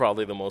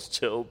 probably the most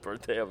chill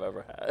birthday I've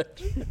ever had,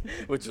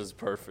 which was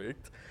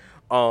perfect.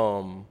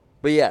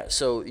 But yeah,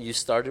 so you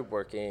started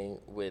working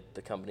with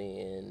the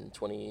company in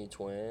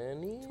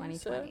 2020?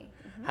 2020.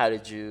 How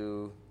did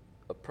you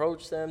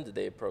approach them? Did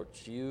they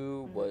approach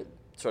you? What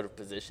sort of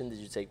position did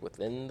you take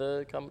within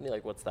the company?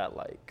 Like, what's that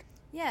like?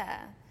 Yeah.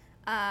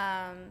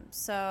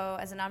 So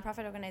as a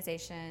nonprofit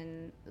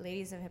organization,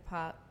 Ladies of Hip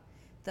Hop,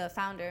 the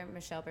founder,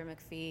 Michelle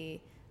McPhee,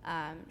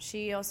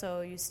 she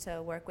also used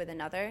to work with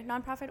another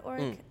nonprofit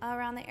org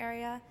around the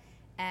area.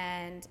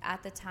 And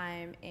at the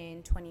time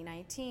in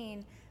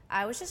 2019,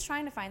 I was just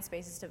trying to find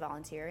spaces to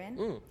volunteer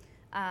in.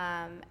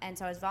 And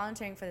so I was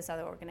volunteering for this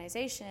other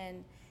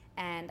organization,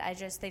 and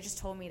they just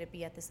told me to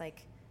be at this,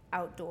 like,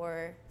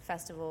 outdoor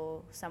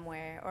festival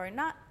somewhere, or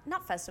not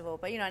festival,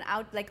 but, you know,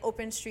 an like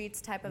open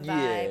streets type of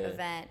vibe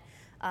event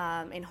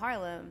in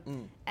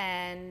Harlem.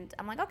 And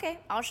I'm like, okay,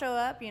 I'll show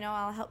up, you know,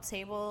 I'll help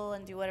table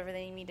and do whatever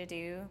they need me to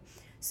do.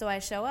 So I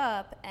show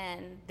up,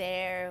 and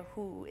there,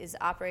 who is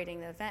operating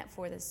the event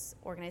for this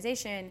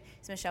organization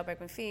is Michelle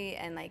McPhee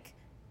and, like,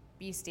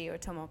 Beastie or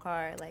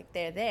Tomokar, like,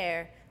 they're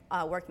there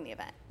working the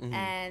event.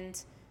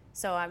 And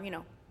so I'm, you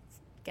know,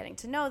 getting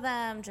to know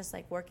them, just,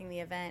 like, working the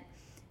event.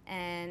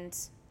 And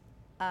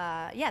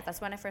that's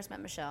when I first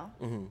met Michelle.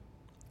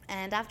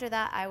 And after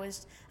that,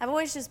 I've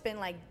always just been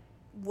like,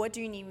 what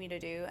do you need me to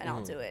do? And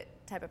I'll do it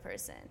type of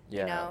person.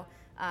 You know,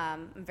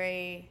 I'm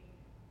very,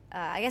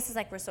 I guess it's,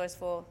 like,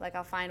 resourceful. Like,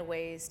 I'll find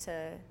ways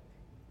to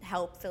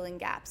help fill in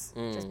gaps.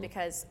 Just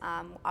because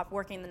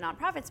working in the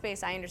nonprofit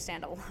space, I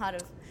understand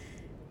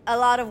a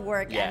lot of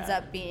work ends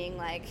up being,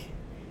 like,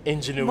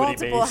 ingenuity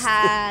multiple based.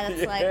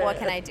 hats. Like, what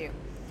can I do?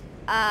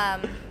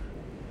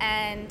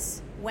 And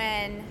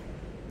when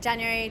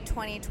January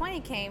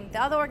 2020 came,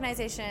 the other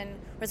organization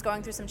was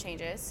going through some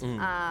changes,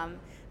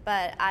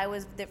 but I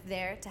was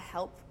there to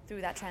help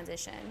through that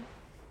transition.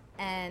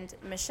 And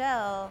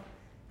Michelle,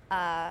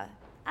 I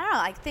don't know,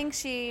 I think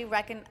she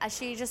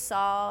just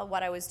saw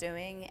what I was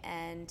doing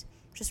and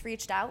just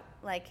reached out.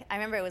 Like, I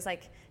remember it was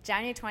like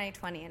January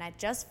 2020, and I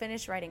just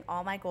finished writing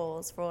all my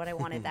goals for what I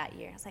wanted that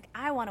year. I was like,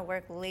 I want to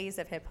work with Ladies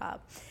of Hip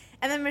Hop.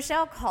 And then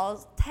Michelle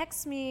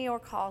texts me or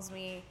calls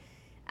me.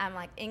 I'm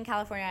like in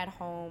California at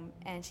home,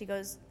 and she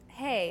goes,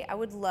 hey, I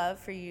would love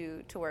for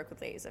you to work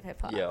with Ladies of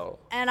Hip Hop. Yo.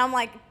 And I'm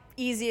like,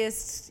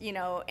 easiest,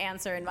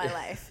 answer in my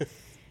life.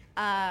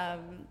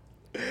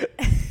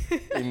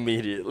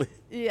 Immediately.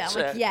 Yeah,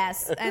 I'm like,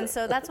 yes. And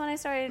so that's when I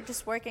started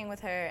just working with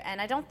her. And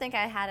I don't think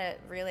I had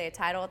a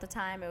title at the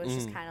time. It was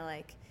just kind of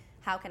like,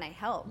 how can I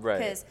help? Right.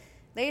 Because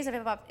Ladies of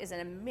Hip Hop is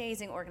an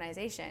amazing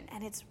organization.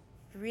 And it's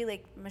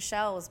really,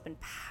 Michelle has been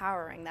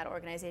powering that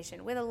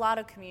organization with a lot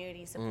of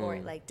community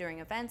support, like during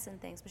events and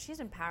things. But she's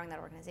been powering that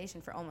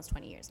organization for almost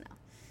 20 years now.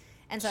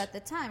 And so at the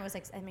time, it was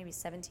like maybe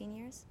 17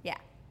 years. Yeah,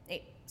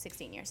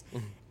 16 years.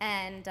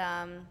 And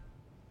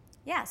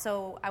yeah,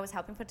 so I was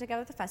helping put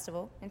together the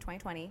festival in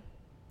 2020,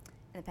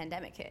 and the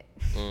pandemic hit.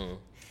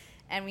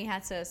 And we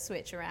had to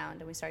switch around,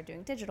 and we started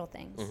doing digital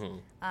things.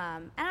 And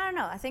I don't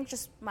know, I think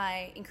just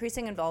my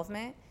increasing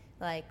involvement,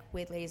 like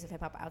with Ladies of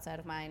Hip Hop outside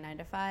of my 9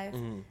 to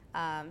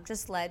 5,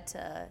 just led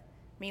to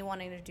me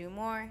wanting to do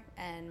more,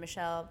 and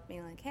Michelle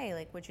being like, hey,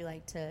 like, would you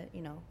like to,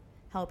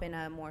 help in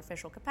a more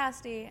official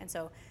capacity? And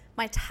so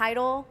my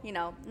title,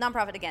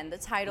 nonprofit, again, the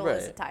title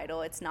is the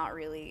title. It's not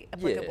really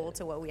applicable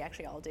to what we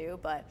actually all do,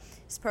 but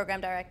it's program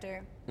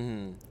director.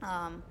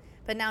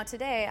 But now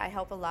today, I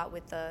help a lot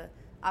with the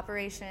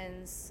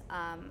operations.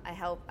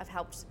 I've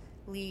helped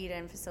lead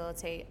and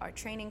facilitate our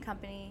training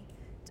company,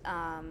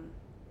 and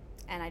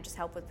I just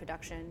help with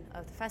production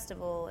of the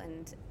festival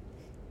and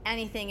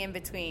anything in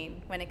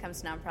between when it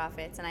comes to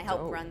nonprofits. And I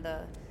help run the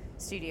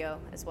studio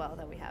as well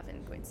that we have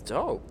in Queens.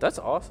 Dope. That's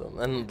awesome.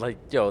 And like,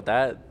 yo,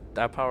 that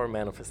power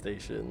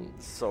manifestation,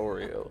 so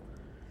real.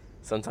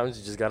 Sometimes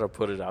you just gotta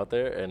put it out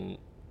there, and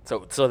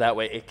so that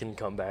way it can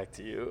come back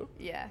to you.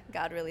 Yeah,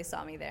 God really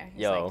saw me there.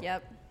 He's Yo, like,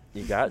 yep.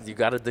 You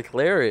gotta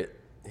declare it.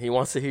 He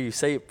wants to hear you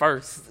say it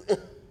first.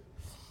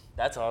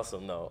 That's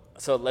awesome, though.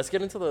 So let's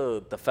get into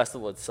the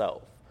festival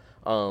itself.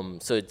 So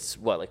it's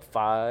what, like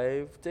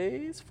 5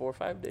 days, 4 or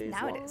 5 days?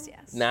 Now long? it is,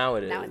 yes. Now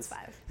it is. Now it's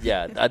 5.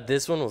 Yeah,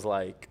 this one was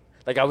like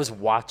I was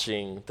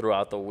watching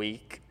throughout the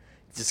week,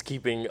 just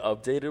keeping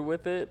updated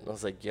with it. I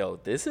was like, yo,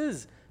 this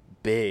is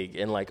big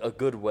in like a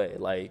good way.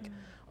 Like,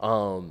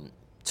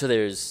 so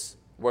there's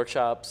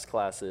workshops,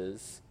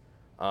 classes,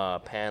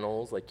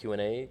 panels, like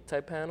Q&A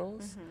type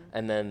panels,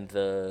 and then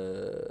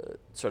the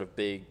sort of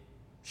big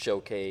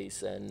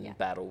showcase and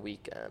battle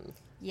weekend.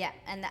 Yeah,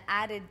 and the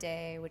added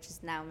day, which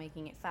is now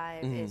making it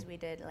 5, is we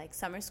did like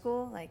summer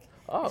school,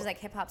 which is like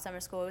hip hop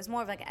summer school. It was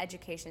more of like an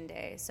education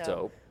day. So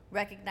dope.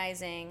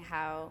 Recognizing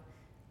how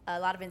a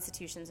lot of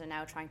institutions are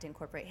now trying to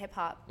incorporate hip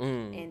hop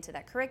into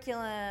that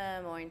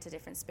curriculum or into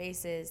different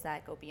spaces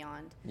that go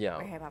beyond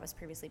where hip hop has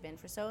previously been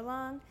for so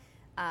long.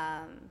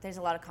 There's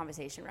a lot of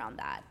conversation around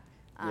that.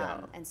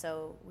 And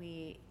so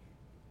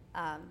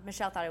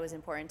Michelle thought it was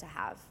important to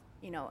have,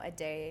 a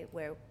day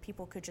where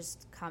people could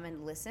just come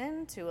and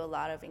listen to a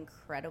lot of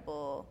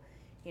incredible,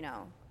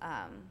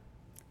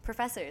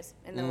 professors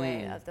in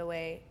the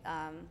way,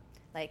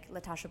 like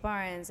Latasha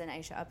Barnes and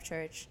Aisha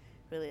Upchurch,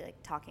 really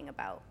like talking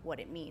about what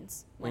it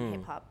means when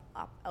hip hop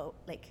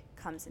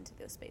comes into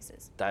those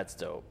spaces. That's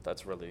dope.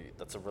 That's a really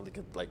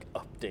good like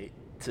update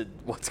to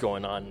what's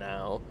going on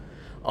now.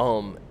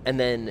 And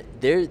then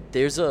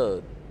there's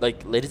a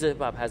like Ladies of Hip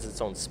Hop has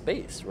its own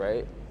space,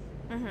 right?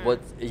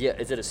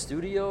 Is it a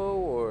studio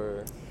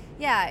or?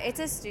 Yeah, it's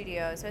a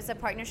studio. So it's a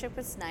partnership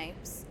with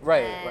Snipes.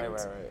 Right.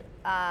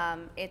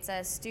 It's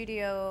a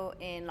studio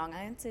in Long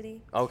Island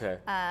City. Okay. You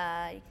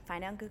can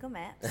find it on Google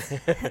Maps.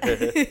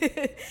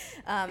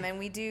 And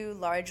we do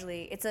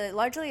largely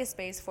a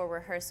space for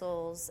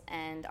rehearsals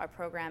and our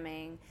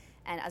programming,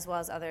 and as well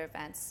as other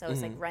events. So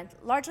it's like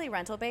largely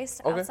rental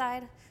based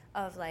outside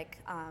of like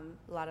a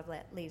lot of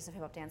Ladies of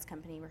Hip Hop Dance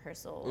Company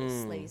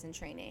rehearsals, Ladies in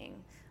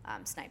Training,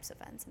 Snipes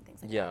events and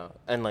things like that. Yeah,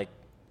 and like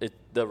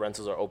the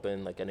rentals are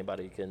open, like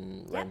anybody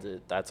can rent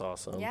it. That's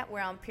awesome. Yeah, we're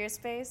on Pier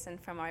Space and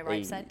from our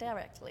right side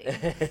directly.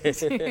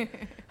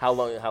 How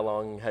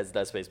long has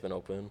that space been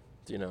open?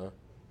 Do you know?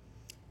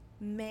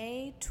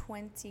 May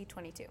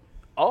 2022.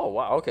 Oh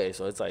wow, okay,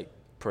 so it's like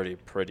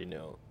pretty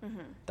new.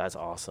 That's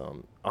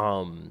awesome.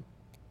 And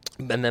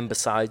then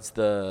besides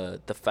the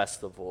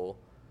festival,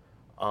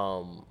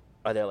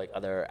 are there like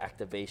other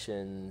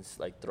activations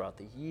like throughout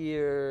the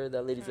year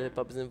that Ladies of Hip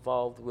Hop is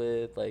involved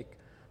with? Like,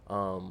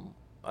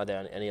 are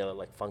there any other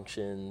like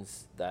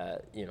functions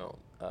that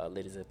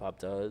Ladies of Hip Hop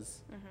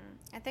does?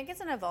 I think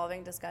it's an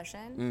evolving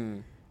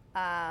discussion.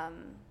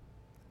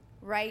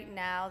 Right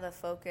now, the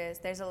focus,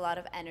 there's a lot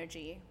of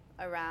energy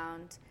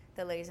around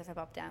the Ladies of Hip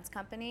Hop Dance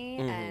Company,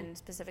 and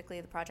specifically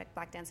the project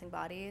Black Dancing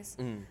Bodies.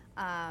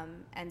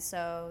 And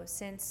so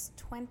since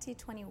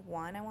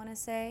 2021, I want to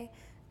say,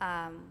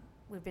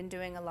 we've been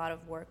doing a lot of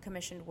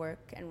commissioned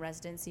work and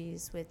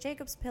residencies with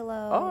Jacob's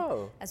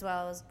Pillow, as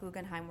well as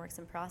Guggenheim Works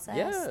in Process.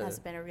 Has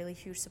been a really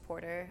huge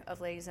supporter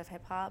of Ladies of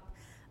Hip Hop.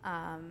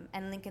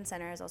 And Lincoln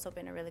Center has also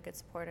been a really good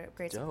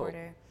great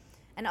supporter.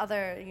 And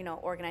other,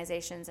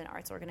 organizations and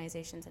arts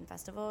organizations and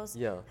festivals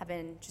have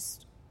been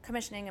just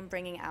commissioning and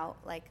bringing out,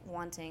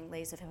 wanting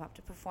Ladies of Hip Hop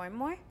to perform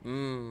more.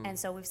 And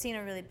so we've seen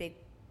a really big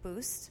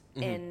boost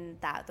in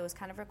those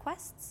kind of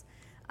requests.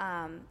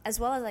 As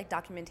well as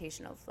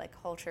documentation of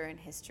culture and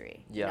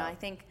history. I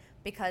think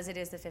because it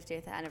is the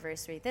 50th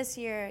anniversary this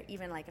year,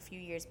 even a few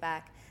years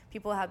back,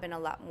 people have been a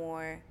lot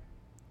more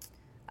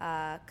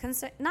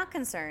not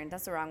concerned,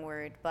 that's the wrong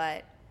word,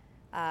 but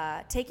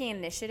taking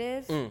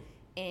initiative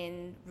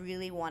in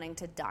really wanting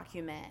to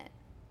document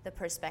the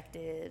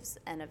perspectives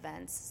and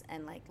events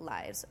and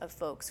lives of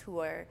folks who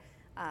are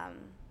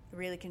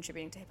really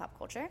contributing to hip-hop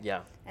culture.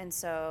 And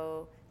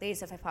so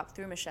Ladies of Hip-Hop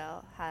through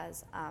Michelle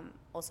has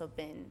also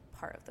been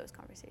part of those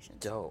conversations.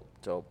 Dope.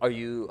 Are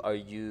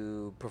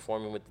you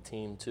performing with the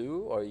team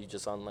too, or are you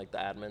just on the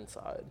admin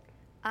side?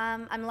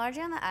 I'm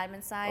largely on the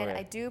admin side. Okay.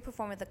 I do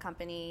perform with the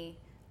company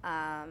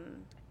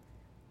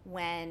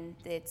when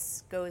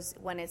it's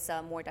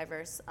a more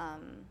diverse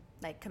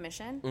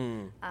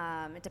commission.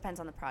 It depends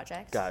on the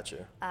project.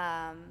 Gotcha.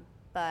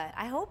 But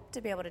I hope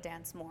to be able to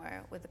dance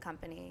more with the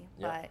company.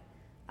 But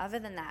other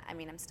than that,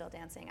 I'm still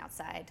dancing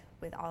outside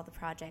with all the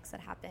projects that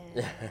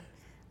happen,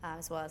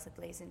 as well as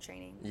Blaze in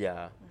training.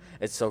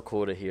 It's so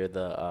cool to hear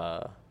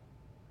the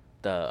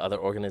other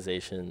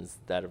organizations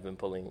that have been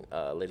pulling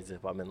Ladies of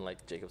Hip Hop and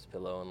Jacob's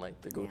Pillow and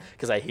the group,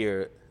 because I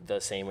hear the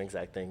same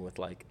exact thing with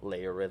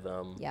Layer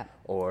Rhythm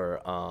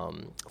or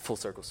Full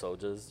Circle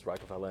Soldiers,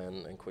 Rockefeller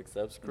and Quick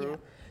Steps crew.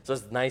 So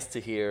it's nice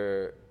to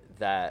hear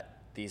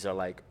that these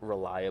are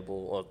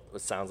reliable, or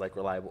it sounds like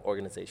reliable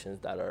organizations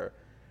that are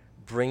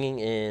bringing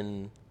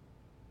in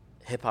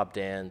hip hop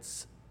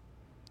dance,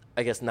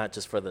 I guess not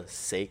just for the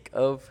sake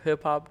of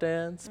hip hop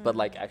dance, but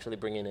actually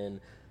bringing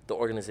in the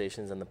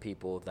organizations and the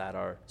people that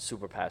are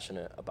super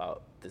passionate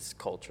about this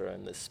culture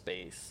and this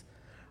space.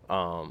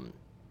 I've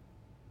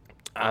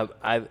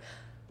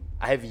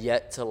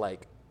yet to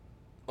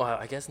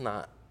I guess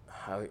not.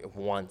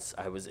 Once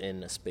I was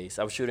in a space,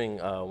 I was shooting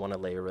one of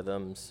Layer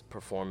Rhythm's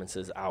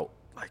performances out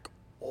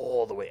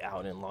all the way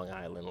out in Long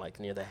Island,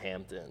 near the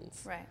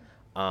Hamptons. Right.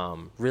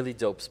 Really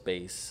dope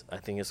space. I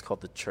think it's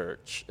called The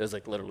Church. It was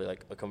literally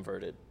a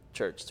converted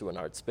church to an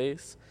art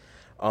space.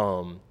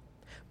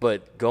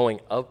 But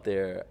going up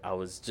there, I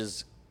was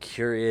just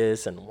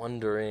curious and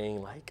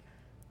wondering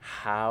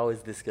how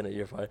is this gonna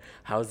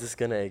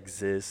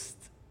exist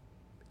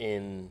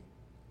in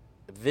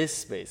this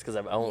space? Because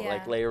I've only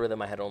Layer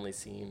Rhythm I had only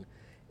seen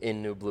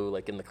in New Blue,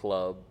 in the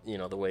club,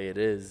 the way it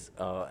is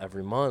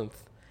every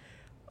month.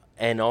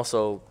 And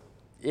also,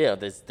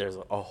 there's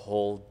a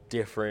whole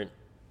different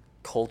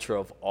culture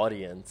of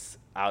audience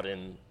out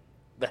in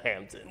the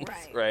Hamptons,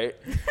 right?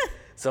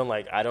 So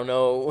I'm I don't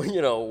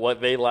know,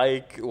 what they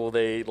like. Will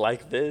they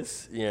like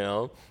this,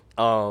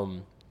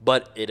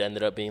 But it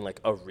ended up being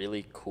a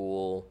really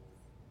cool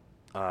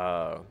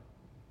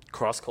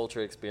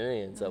cross-culture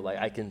experience of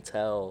I can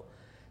tell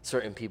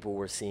certain people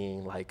were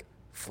seeing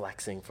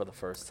flexing for the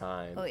first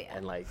time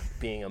and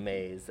being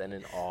amazed and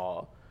in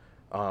awe.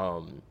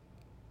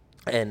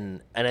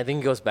 And I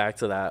think it goes back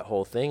to that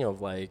whole thing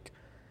of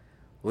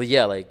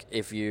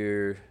if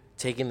you're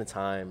taking the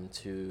time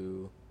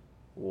to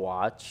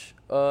watch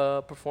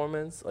a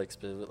performance,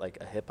 specifically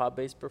a hip hop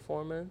based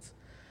performance,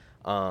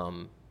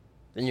 then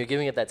you're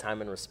giving it that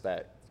time and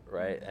respect,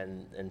 right?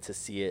 And to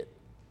see it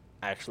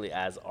actually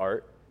as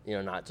art,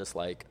 not just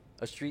a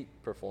street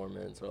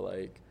performance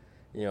or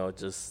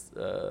just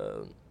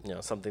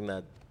something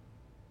that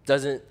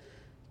doesn't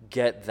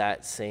get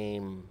that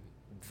same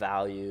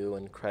value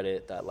and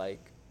credit that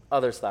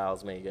other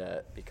styles may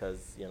get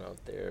because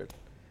they're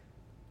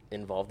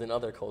involved in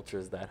other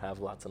cultures that have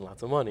lots and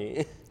lots of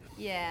money.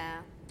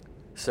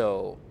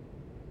 So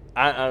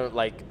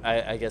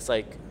I guess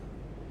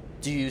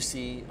do you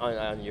see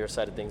on your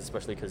side of things,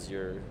 especially because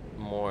you're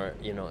more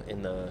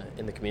in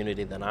the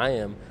community than I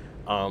am,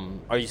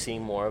 are you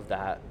seeing more of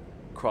that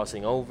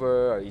crossing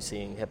over? Are you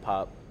seeing hip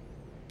hop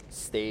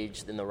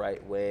staged in the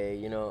right way?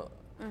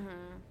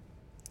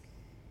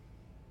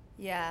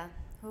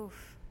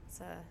 It's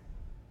a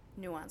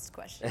nuanced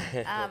question.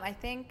 I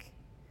think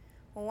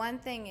one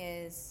thing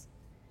is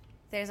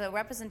there's a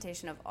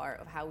representation of art,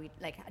 of how we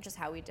just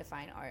how we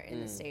define art in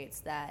the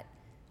States, that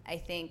I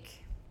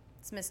think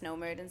it's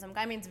misnomered in some.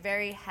 It's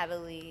very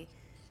heavily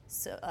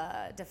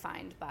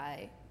defined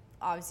by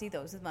obviously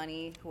those with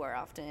money, who are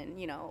often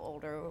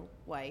older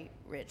white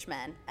rich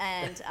men,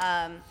 and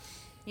I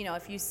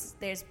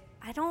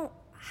don't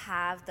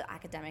have the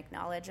academic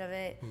knowledge of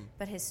it,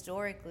 but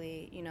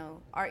historically,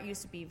 art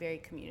used to be very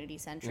community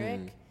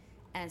centric,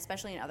 and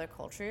especially in other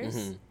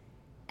cultures.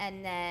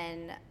 And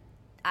then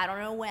I don't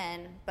know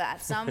when, but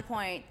at some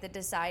point they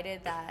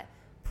decided that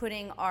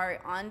putting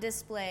art on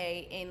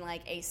display in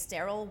like a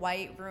sterile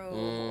white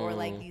room or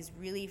like these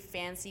really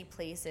fancy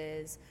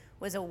places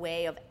was a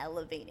way of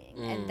elevating.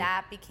 And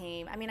that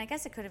became, I mean, I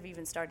guess it could have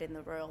even started in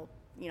the royal,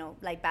 you know,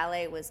 like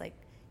ballet was like,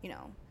 you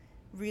know,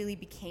 really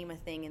became a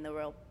thing in the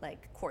royal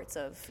like courts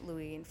of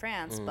Louis in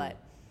France. But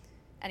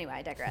anyway,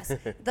 I digress.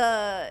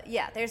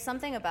 There's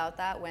something about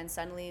that when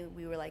suddenly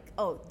we were like,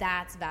 oh,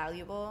 that's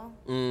valuable,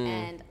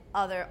 and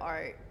other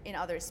art in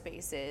other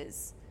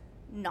spaces,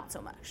 not so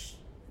much.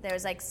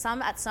 There's like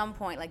at some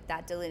point like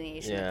that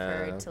delineation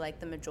occurred to like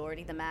the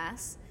majority, the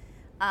mass.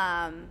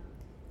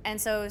 And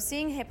so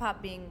seeing hip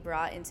hop being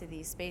brought into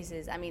these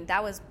spaces, I mean,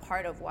 that was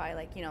part of why,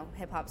 like, you know,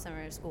 Hip Hop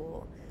Summer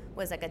School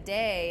was like a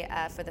day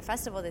for the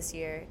festival this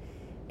year.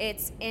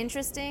 It's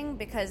interesting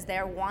because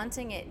they're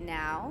wanting it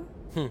now.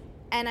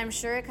 And I'm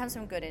sure it comes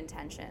from good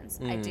intentions.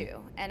 I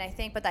do. And I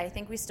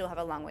think we still have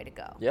a long way to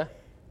go.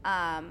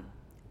 Yeah.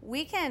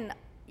 We can,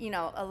 you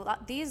know,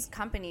 these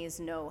companies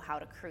know how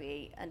to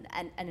create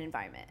an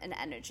environment, an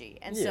energy.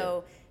 And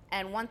so,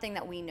 and one thing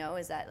that we know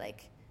is that,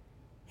 like,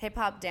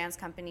 hip-hop dance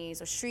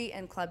companies or street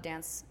and club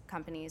dance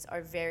companies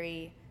are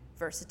very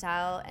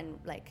versatile and,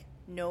 like,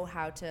 know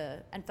how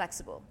to, and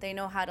flexible. They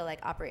know how to, like,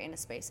 operate in a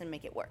space and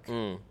make it work.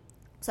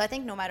 So I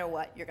think no matter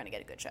what, you're going to get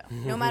a good show.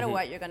 No matter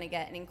what, you're going to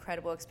get an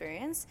incredible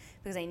experience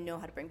because they know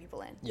how to bring people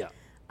in. Yeah.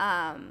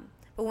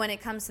 But when it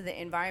comes to the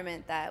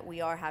environment that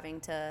we are having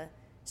to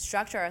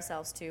structure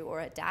ourselves to or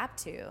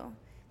adapt to,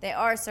 there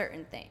are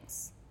certain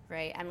things,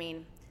 right? I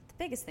mean, the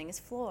biggest thing is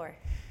floor,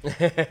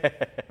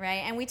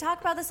 right? And we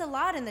talk about this a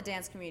lot in the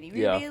dance community.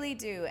 We really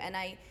do. And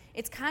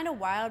it's kind of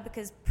wild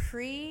because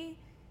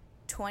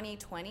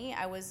 2020,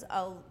 I was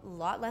a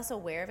lot less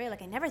aware of it.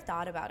 Like, I never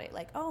thought about it.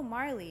 Like, oh,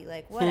 Marley,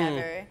 like,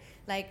 whatever.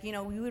 Like, you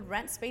know, we would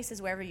rent spaces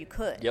wherever you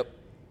could. Yep.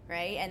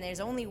 Right? And there's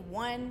only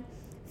one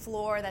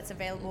floor that's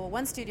available,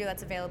 one studio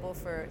that's available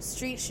for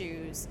street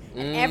shoes.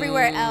 And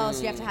everywhere else,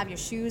 you have to have your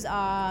shoes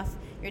off.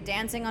 You're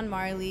dancing on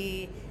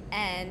Marley.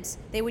 And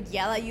they would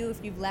yell at you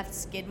if you've left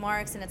skid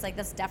marks. And it's like,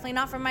 that's definitely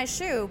not from my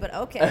shoe, but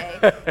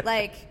okay.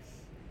 Like,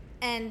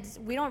 and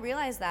we don't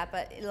realize that,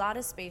 but a lot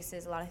of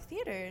spaces, a lot of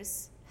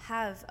theaters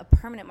have a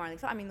permanent Marley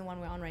floor. I mean, the one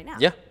we're on right now.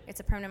 Yeah.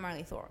 It's a permanent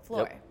Marley floor.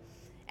 Yep.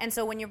 And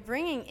so when you're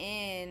bringing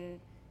in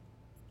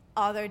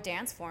other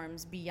dance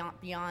forms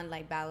beyond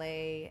like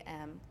ballet,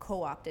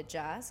 co-opted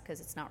jazz, because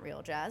it's not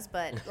real jazz,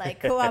 but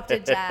like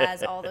co-opted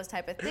jazz, all those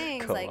type of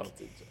things, like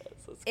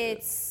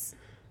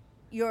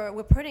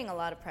we're putting a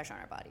lot of pressure on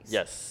our bodies.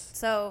 Yes.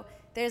 So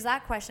there's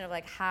that question of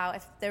like how,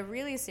 if they're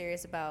really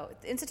serious about,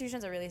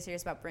 institutions are really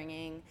serious about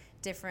bringing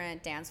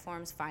different dance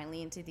forms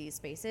finally into these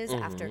spaces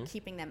after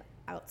keeping them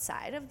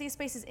outside of these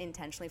spaces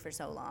intentionally for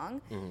so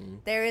long,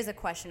 there is a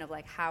question of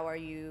like, how are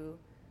you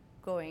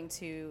going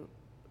to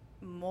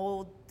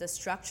mold the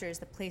structures,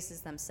 the places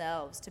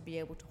themselves to be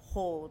able to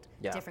hold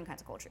different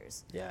kinds of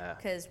cultures? Yeah.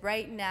 Because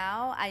right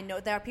now, I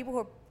know there are people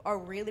who are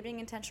really being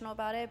intentional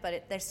about it,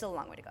 but there's still a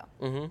long way to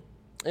go.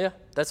 Yeah,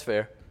 that's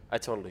fair. I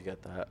totally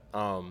get that.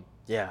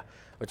 Yeah,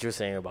 what you were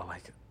saying about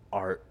like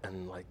art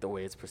and like the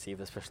way it's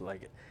perceived, especially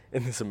like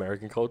in this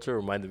American culture,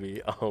 reminded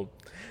me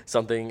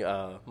something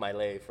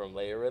Miley from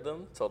Layer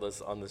Rhythm told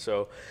us on the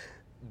show,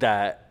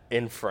 that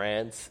in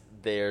France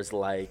there's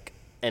like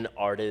an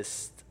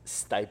artist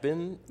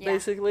stipend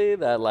basically,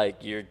 that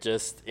like you're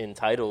just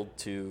entitled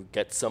to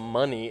get some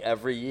money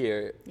every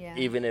year,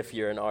 even if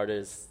you're an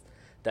artist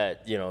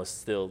that, you know,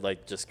 still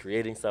like just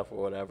creating stuff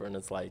or whatever. And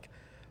it's like,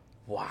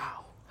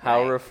 wow.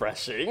 How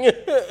refreshing.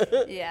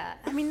 Yeah.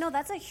 I mean, no,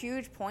 that's a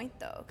huge point,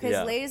 though,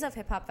 because Ladies of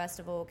Hip Hop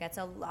Festival gets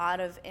a lot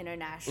of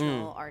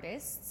international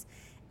artists.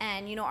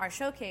 And, you know, our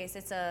showcase,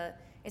 it's a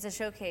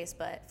showcase,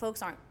 but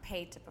folks aren't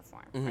paid to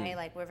perform, right?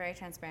 Like, we're very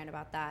transparent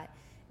about that.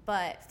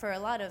 But for a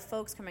lot of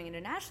folks coming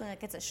internationally,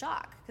 like, it's a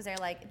shock because they're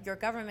like, your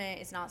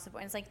government is not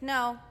supporting. It's like,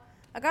 no,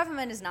 a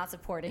government is not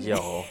supporting.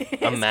 Yo,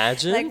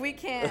 imagine. Like, we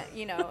can't,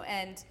 you know,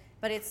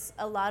 but it's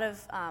a lot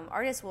of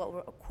artists will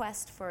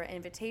request for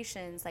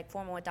invitations, like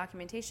formal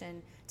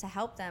documentation, to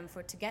help them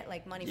to get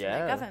like money from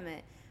the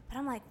government. But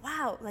I'm like,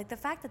 wow, like the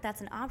fact that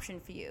that's an option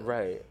for you,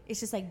 right?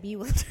 It's just like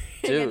bewildering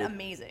and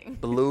amazing.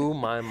 Blew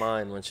my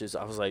mind when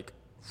I was like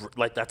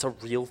that's a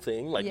real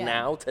thing, like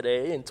now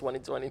today in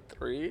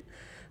 2023.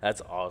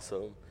 That's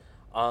awesome.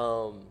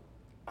 I'm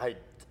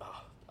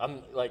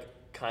like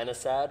kind of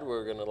sad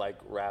we're gonna like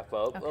wrap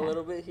up a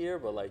little bit here,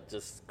 but like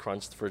just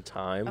crunched for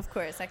time. Of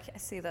course, I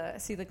see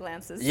the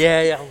glances.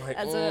 Yeah. I'm like,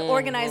 as an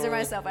organizer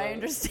myself, I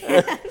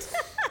understand.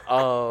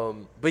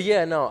 But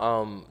yeah,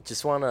 no.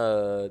 Just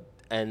wanna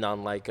end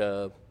on like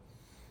where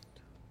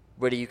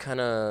do you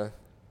kind of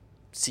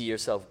see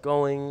yourself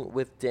going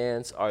with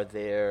dance? Are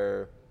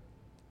there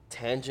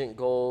tangent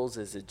goals?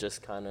 Is it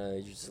just kind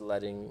of you just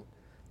letting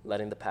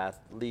the path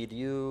lead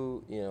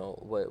you? You know,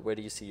 where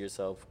do you see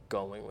yourself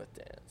going with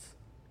dance?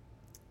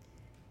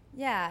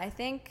 Yeah,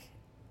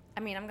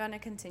 I'm going to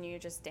continue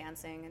just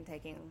dancing and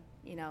taking,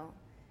 you know,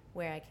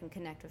 where I can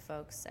connect with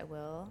folks, I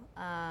will.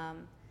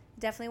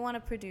 Definitely want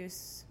to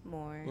produce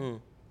more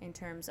in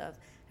terms of,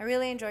 I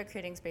really enjoy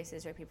creating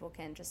spaces where people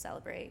can just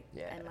celebrate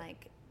and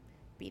like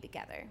be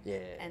together. Yeah.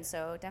 And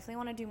so definitely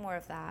want to do more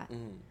of that.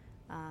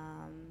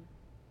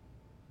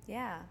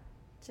 Yeah,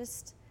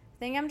 just I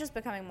think I'm just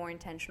becoming more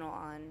intentional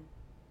on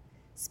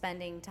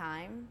spending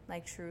time,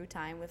 like true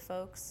time with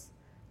folks,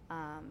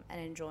 and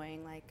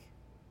enjoying like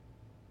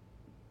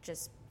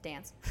just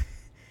dance.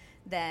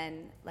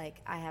 Then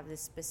like I have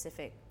this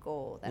specific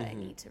goal that I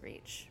need to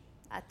reach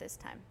at this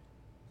time.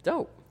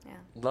 Dope. Yeah.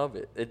 Love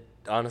it. It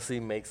honestly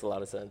makes a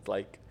lot of sense.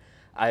 Like,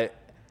 I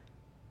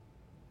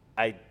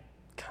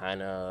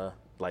kind of,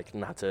 like,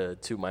 not to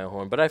toot my own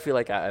horn, but I feel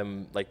like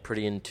I'm, like,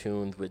 pretty in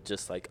tune with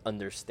just, like,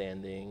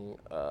 understanding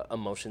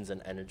emotions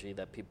and energy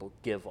that people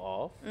give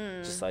off.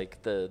 Just,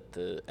 like,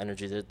 the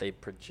energy that they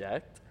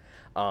project.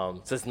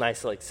 So it's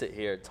nice to, like, sit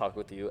here, talk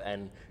with you,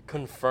 and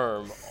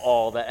confirm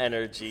all the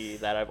energy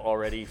that I've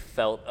already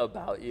felt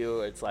about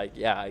you. It's like,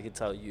 yeah, I can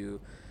tell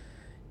you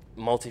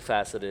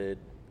multifaceted,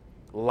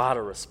 a lot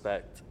of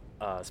respect,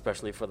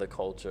 especially for the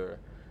culture,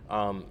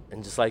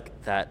 and just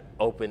like that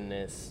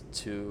openness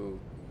to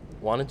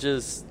want to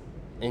just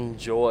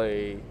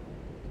enjoy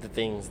the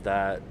things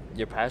that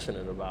you're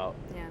passionate about.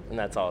 Yeah. And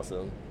that's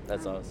awesome.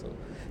 That's awesome.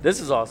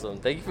 This is awesome.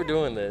 Thank you for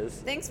doing this.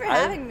 Thanks for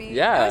having me.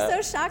 Yeah. I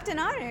was so shocked and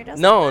honored. I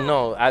was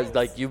No.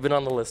 Like, you've been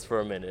on the list for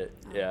a minute.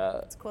 Yeah.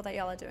 It's cool that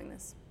y'all are doing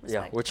this.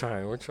 Yeah, Respect.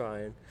 we're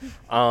trying.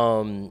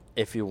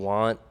 If you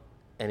want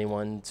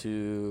anyone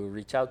to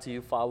reach out to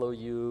you, follow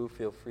you,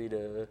 feel free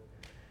to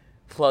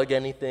plug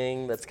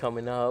anything that's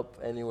coming up,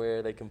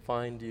 anywhere they can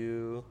find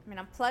you. I mean,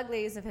 I'll plug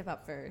Ladies of Hip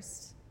Hop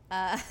first.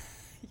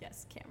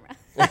 Yes, camera.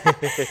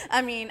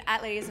 I mean,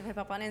 at Ladies of Hip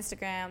Hop on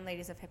Instagram,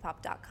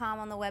 ladiesofhiphop.com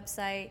on the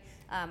website.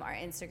 Our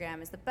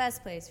Instagram is the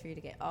best place for you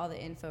to get all the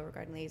info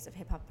regarding Ladies of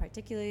Hip Hop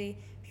particularly.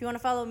 If you want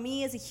to follow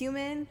me as a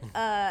human,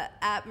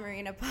 at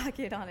Marina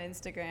Pocket on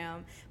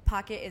Instagram.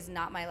 Pocket is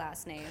not my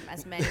last name,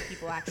 as many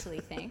people actually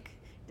think.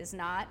 It is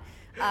not.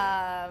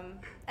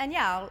 And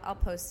yeah, I'll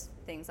post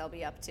things I'll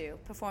be up to.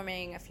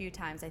 Performing a few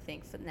times, I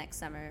think, for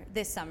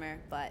this summer,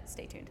 but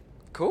stay tuned.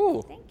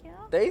 Cool. Thank you.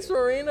 Thanks,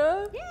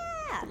 Marina.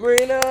 Yeah.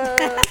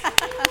 Marina.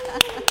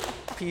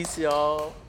 Peace, y'all.